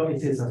then,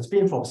 because it is a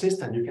spinfold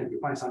system, you can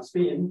define some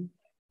spin,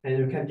 and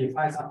you can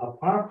define some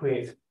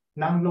appropriate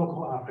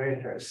non-local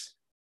operators.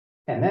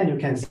 And then you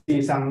can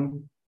see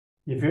some,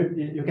 you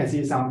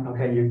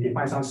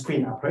define some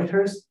spin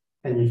operators,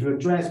 and if you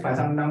dress by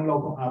some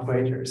non-local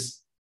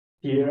operators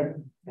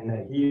here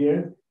and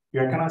here,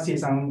 you're gonna see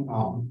some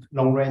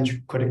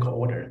long-range critical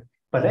order.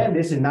 But then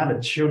this is not a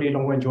truly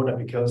long-range order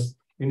because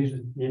you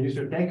need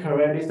to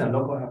decorate these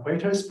local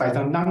operators by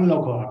some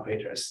non-local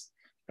operators,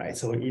 right?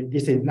 So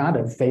this is not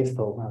a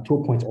faithful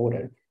 2-point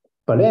order.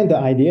 But then the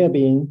idea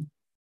being,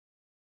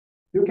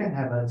 you can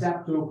have a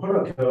zap-through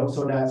protocol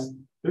so that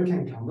you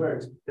can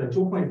convert the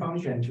 2-point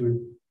function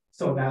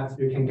so that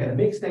you can get a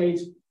mixed state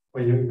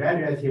when you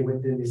evaluate it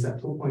within this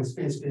 2-point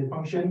spin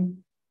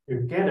function,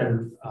 you get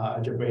a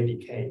algebraic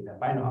decay, the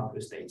final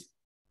output state.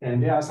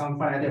 And there are some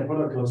finite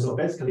protocols. So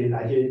basically, the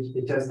idea is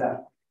just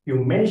that you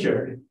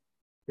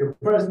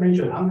first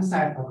measure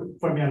on-site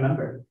fermion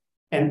number.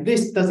 And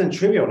this doesn't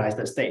trivialize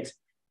the state,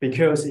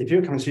 because if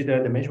you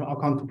consider the measurement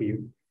outcome to be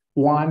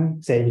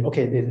 1, say,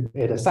 okay,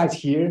 at the site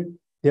here,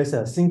 there's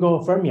a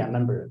single fermion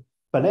number.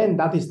 But then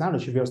that is not a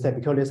trivial state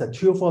because there's a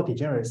 2-fold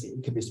degeneracy.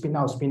 It can be spin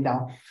out, spin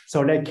down.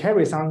 So they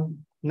carry some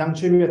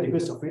non-trivial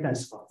degrees of freedom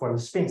for the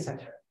spin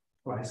center,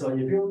 right? So if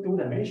you do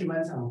the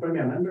measurements on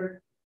fermion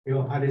number, you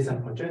apply this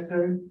on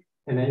projector,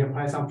 and then you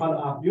apply some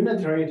follow-up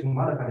unitary to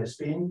modify the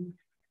spin.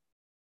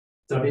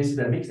 So this is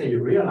the mix that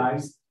you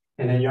realize,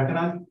 and then you're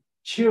gonna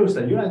choose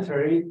the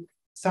unitary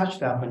such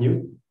that when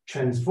you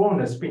transform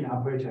the spin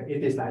operator,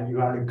 it is like you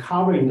are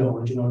recovering the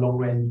original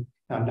long-range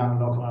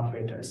non-local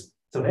operators.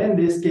 So then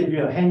this gives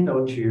you a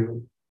handle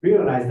to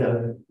realize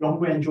the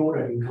long-range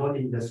order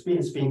encoding the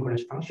spin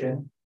correlation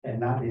function,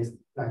 and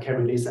that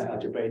carry this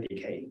algebraic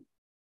decay.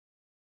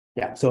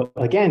 Yeah, so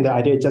again, the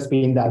idea just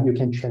being that you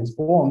can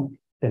transform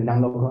the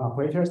non-local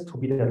operators to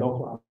be the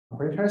local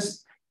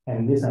operators,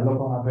 and this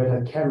local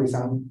operator carries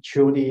some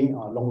truly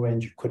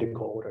long-range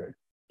critical order.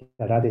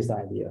 So that is the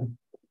idea.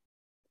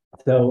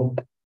 So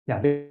yeah,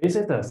 this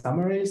is the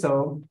summary.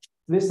 So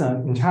this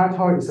entire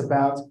talk is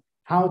about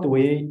how do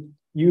we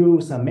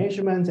use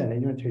measurements and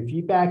unitary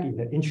feedback in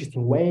an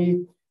interesting way,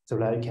 so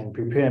that you can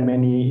prepare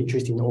many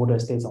interesting order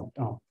states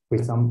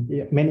with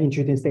many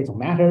interesting states of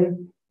matter.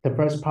 The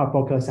first part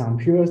focuses on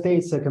pure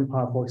states. Second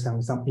part focuses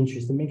on some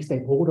interesting mixed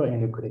state order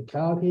and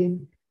criticality.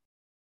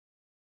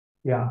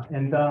 Yeah,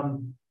 and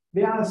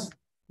there are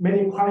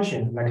many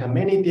questions, like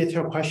many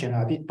detailed questions.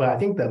 But I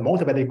think the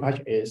most valid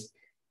question is,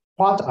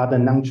 what are the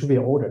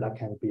non-trivial order that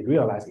can be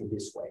realized in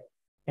this way?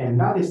 And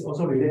that is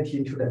also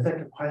related to the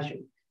second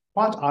question.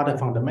 What are the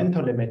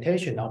fundamental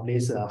limitations of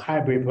this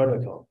hybrid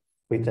protocol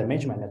with the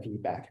measurement and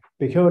feedback?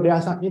 Because there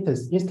are some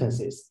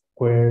instances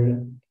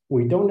where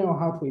we don't know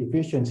how to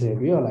efficiently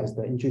realize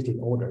the interesting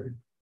order.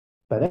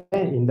 But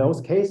then in those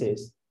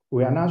cases,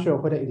 we are not sure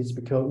whether it is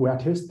because we are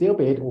too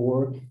stupid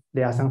or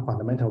there are some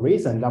fundamental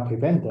reasons that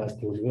prevent us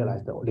to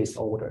realize this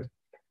order.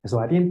 So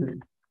I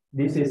think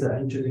this is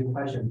an interesting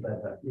question,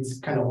 but it's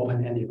kind of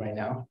open-ended right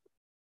now.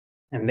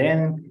 And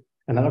then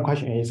another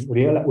question is,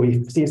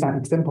 we see some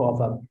example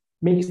of a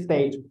mixed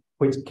state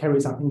which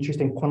carries some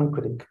interesting quantum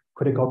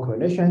critical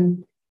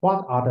correlation.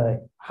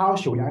 How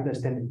should we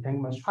understand the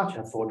entanglement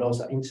structure for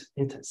those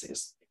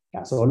instances?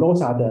 Yeah, so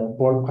those are the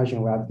board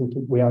questions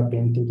we have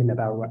been thinking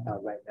about right now.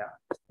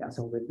 Yeah,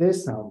 so with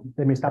this,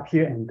 let me stop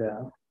here and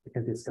we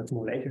can discuss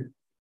more later.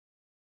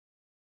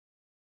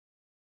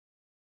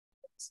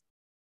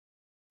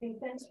 Okay,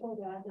 thanks for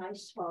the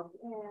nice talk.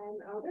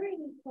 And are there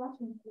any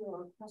questions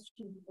or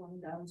questions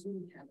from the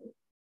Zoom channel?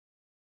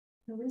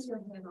 So raise your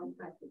hand on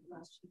type of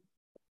question.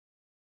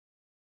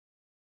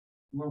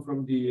 One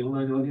from the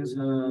online audience,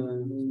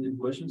 any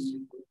questions?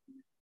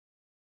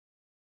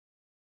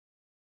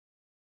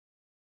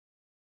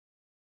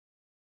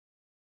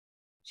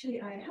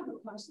 Actually, I have a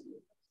question.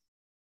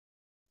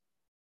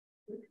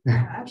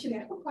 Actually, I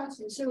have a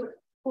question. So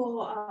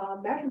for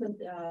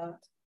measurement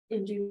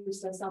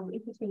induce some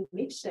interesting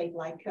mixed state,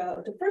 like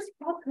the first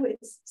particle, it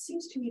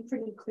seems to be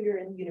pretty clear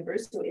and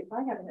universal. If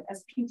I have an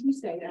SPT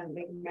state and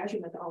make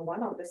measurement on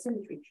one of the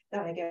symmetry,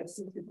 then I get a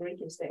symmetry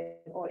breaking state.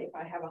 Or if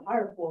I have a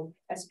higher form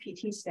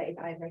SPT state,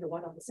 I measure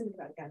one of the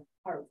symmetry, I get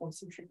higher form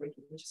symmetry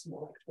breaking, which is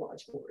more like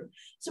topological.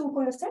 So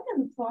for a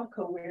second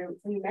particle, where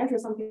when you measure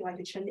something like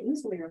a Chen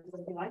insulator or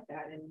something like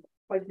that, and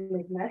try to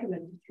make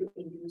measurement to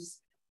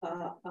induce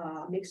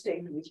mixed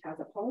state which has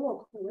a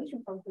parallel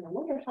correlation function, I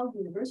wonder how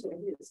universal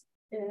it is.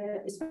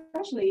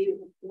 Especially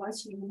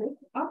once you make,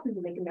 after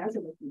you make a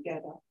measurement, you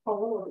get a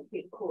parallel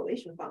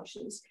correlation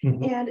functions.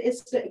 And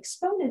is the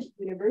exponent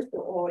universal,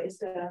 or is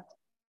the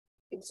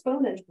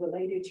exponent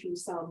related to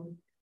some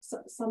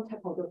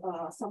type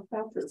of some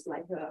factors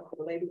like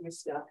related with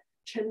the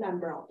Chen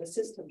number of the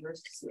system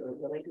versus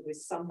related with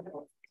some type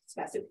of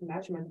specific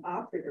measurement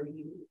after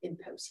you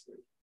impose it?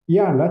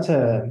 Yeah, that's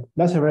a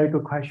very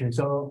good question.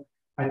 So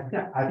I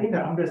think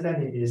the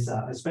understanding is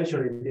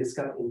especially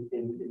discussed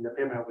in the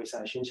paper with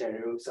Tsung-Cheng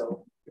Peter Lu.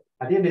 So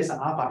I think this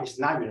alpha is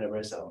not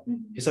universal.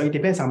 So it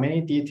depends on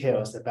many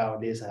details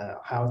about this.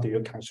 How do you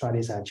construct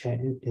this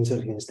chain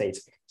in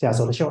states? Yeah,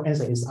 so the short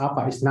answer is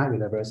alpha is not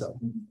universal.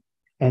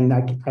 And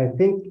I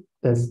think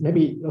that's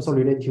maybe also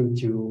related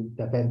to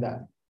the fact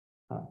that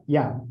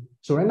yeah.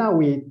 So right now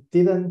we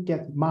didn't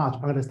get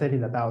much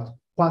understanding about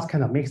what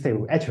kind of mixed state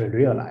we actually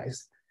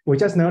realize. We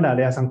just know that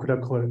there are some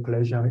critical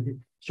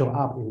correlation show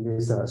up in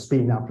these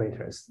spin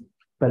operators,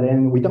 but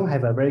then we don't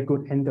have a very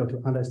good handle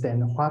to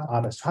understand what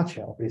are the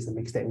structure of this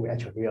mixed state we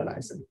actually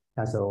realize.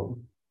 And so,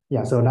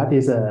 yeah, so that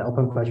is an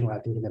open question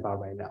we're thinking about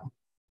right now.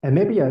 And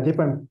maybe a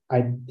different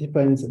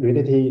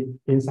related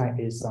insight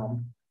is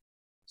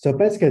so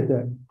basically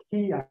the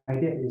key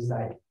idea is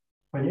like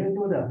when you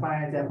do the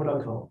finite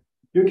protocol,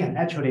 you can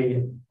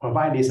actually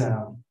provide this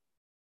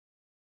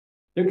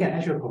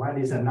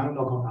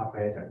non-local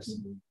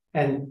operators.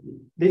 And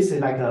this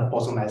is like a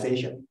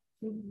bosonization.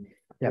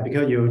 Yeah,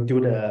 because you do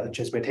the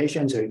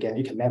transportation, so you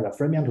can map a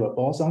fermion to a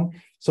boson.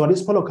 So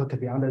this protocol can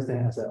be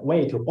understood as a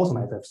way to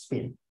bosonize the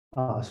spin,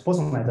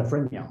 bosonize the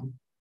fermion.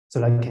 So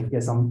that you can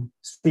get some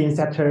spin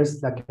sectors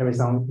that carry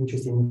some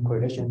interesting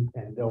correlation,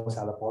 and those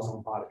are the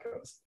boson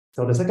particles.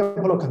 So the second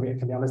protocol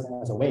can be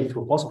understood as a way to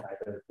bosonize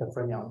the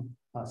fermion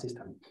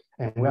system.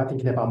 And we are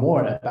thinking about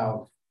more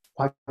about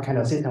what kind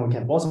of system we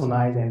can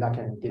bosonize, and that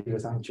can give you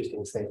some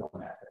interesting state on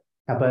that.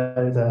 But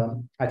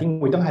I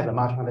think we don't have a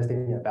much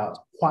understanding about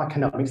what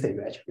kind of mixed state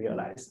you actually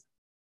realize.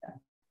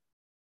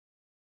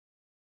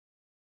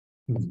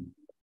 A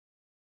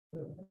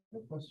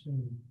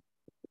question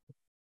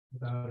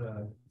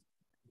about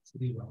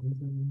Lee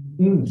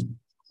Robinson.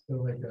 So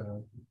like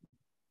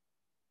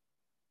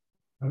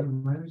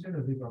my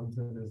understanding of Lee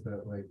Robinson is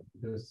that like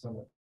there's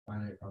some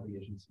finite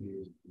propagation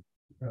speed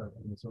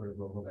in sort of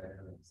local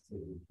dynamics to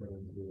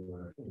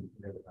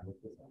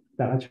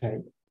That's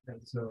right.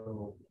 And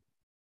so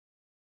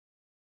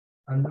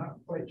I'm not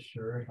quite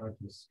sure how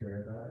to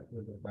square that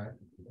with the fact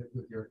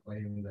with your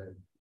claim that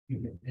you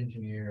can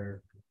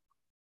engineer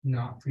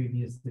not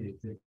previously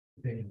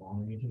existing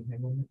long-range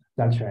entanglement.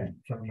 That's right.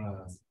 From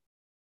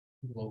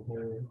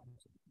local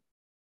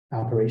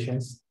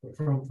operations.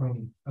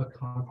 From a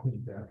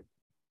constant depth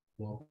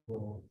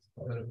local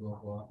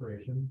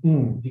operation.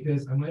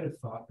 Because I might have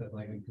thought that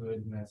like a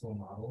good mental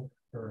model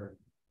for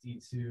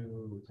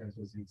D2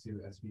 tensor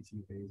Z2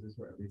 SVT phases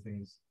where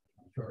everything's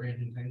short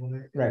range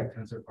entanglement, right?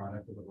 Tensor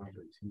product of a bunch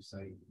of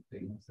two-site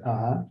things.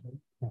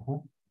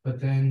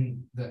 But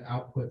then the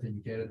output that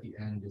you get at the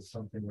end is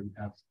something where you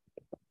have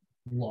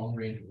long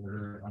range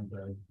order on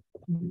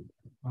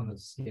the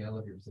scale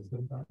of your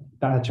system.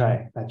 That's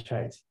right. That's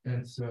right.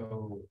 And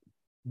so,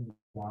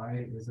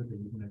 why is it that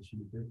you can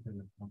achieve this in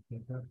the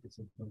function step? It's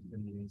supposed to be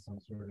needing some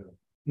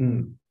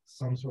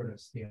sort of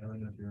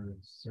scaling of your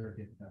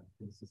circuit that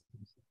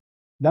systems.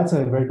 That's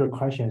a very good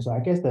question. So I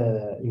guess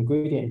the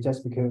ingredient is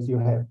just because you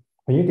have,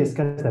 when you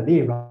discuss the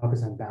Lee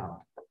Robinson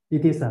bound,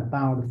 it is a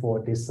bound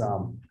for this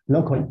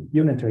local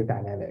unitary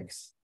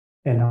dynamics.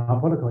 And our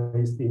protocol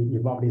is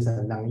involved is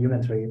a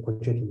non-unitary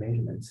projective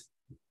measurements.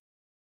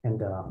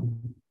 And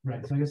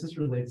right. So I guess this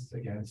relates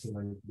again to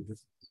like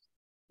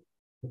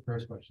the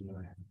first question that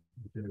I had,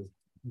 which is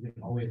you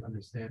can always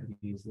understand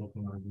these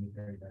local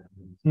non-unitary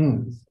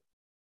dynamics.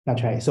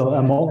 That's right.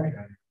 So more.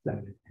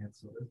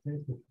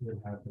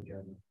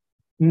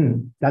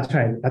 That's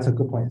right. That's a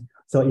good point.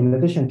 So in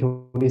addition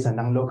to this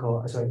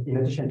non-local, in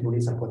addition to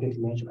these projective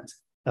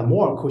measurements, the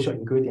more crucial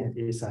ingredient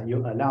is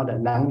you allow the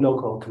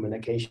non-local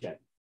communication,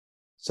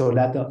 so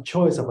that the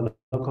choice of a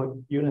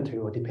local unitary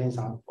will depend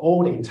on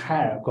all the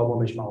entire global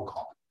measurement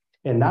outcome.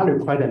 and that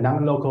requires a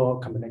non-local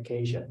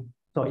communication.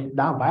 So it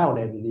not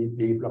violate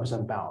the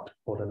Robinson bound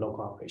for the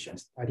local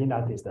operations. I think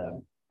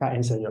that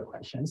answers your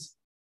questions.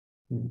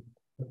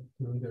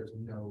 There's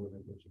no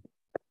limitation.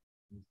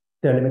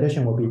 The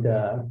limitation will be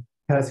the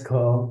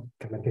classical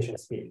communication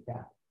speed.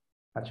 Yeah,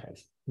 that's right.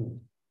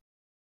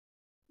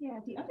 Yeah,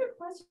 the other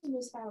question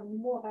is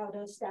more about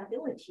the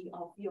stability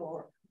of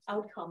your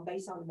outcome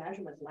based on the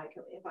measurement. Like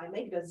if I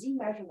make the Z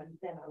measurement,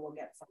 then I will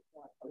get something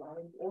like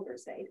allowing order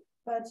state.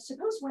 But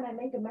suppose when I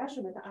make a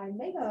measurement, I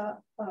make a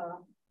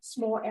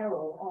small error,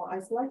 or I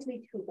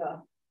slightly to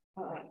the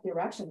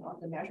direction of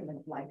the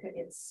measurement, like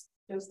it's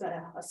just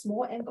a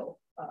small angle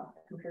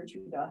compared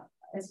to the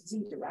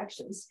SZ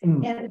directions.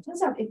 And it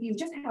turns out if you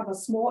just have a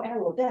small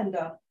error, then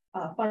the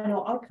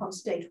final outcome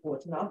state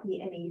would not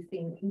be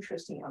anything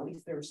interesting. At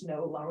least there's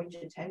no long-range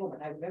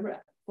entanglement. I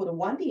remember for the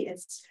 1D,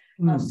 it's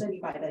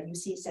studied by the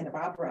UC Santa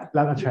Barbara.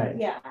 That's right.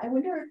 Yeah, I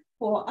wonder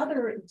for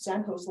other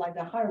examples like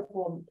the higher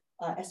form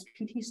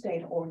SPT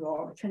state or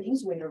your trend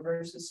insulator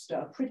versus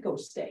the critical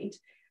state,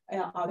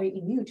 are they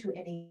immune to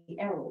any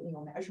error in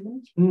your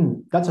measurement?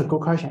 That's a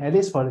good question. At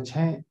least for the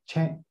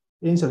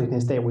insulating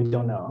state, we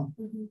don't know.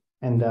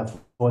 And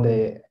for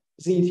the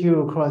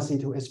Z2 cross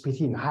Z2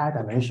 SPT in higher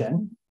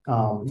dimension,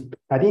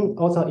 I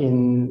think also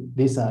in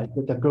this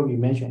the group you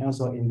mentioned,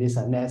 also in this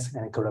Nets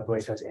and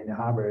collaborators in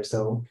Harvard.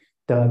 So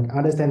the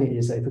understanding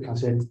is if you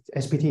consider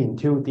SPT in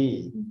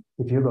 2D,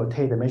 if you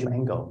rotate the measurement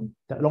angle,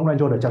 the long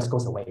range order just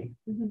goes away.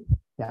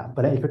 Yeah,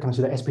 but then if you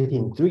consider SPT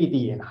in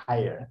 3D and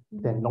higher,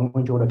 then long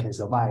range order can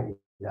survive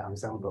the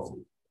ensemble.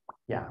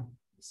 Yeah.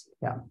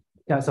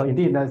 So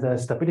indeed, the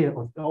stability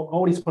of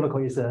all these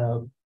protocols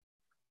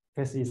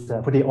is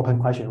a pretty open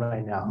question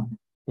right now.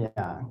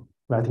 Yeah,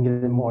 but I think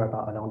it's more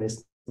about along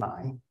this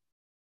line.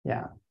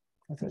 Yeah,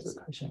 that's a good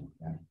question.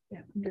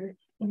 Yeah.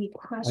 Any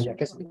questions? I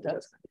guess it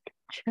does.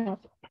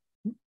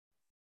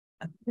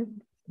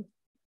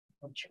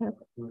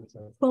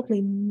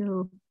 Probably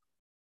no.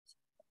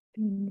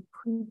 In the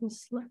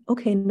previous slide.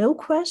 Okay, no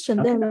question.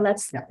 Okay. Then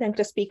let's thank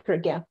the speaker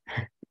again.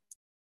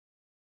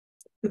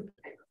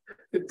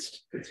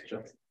 It's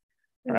just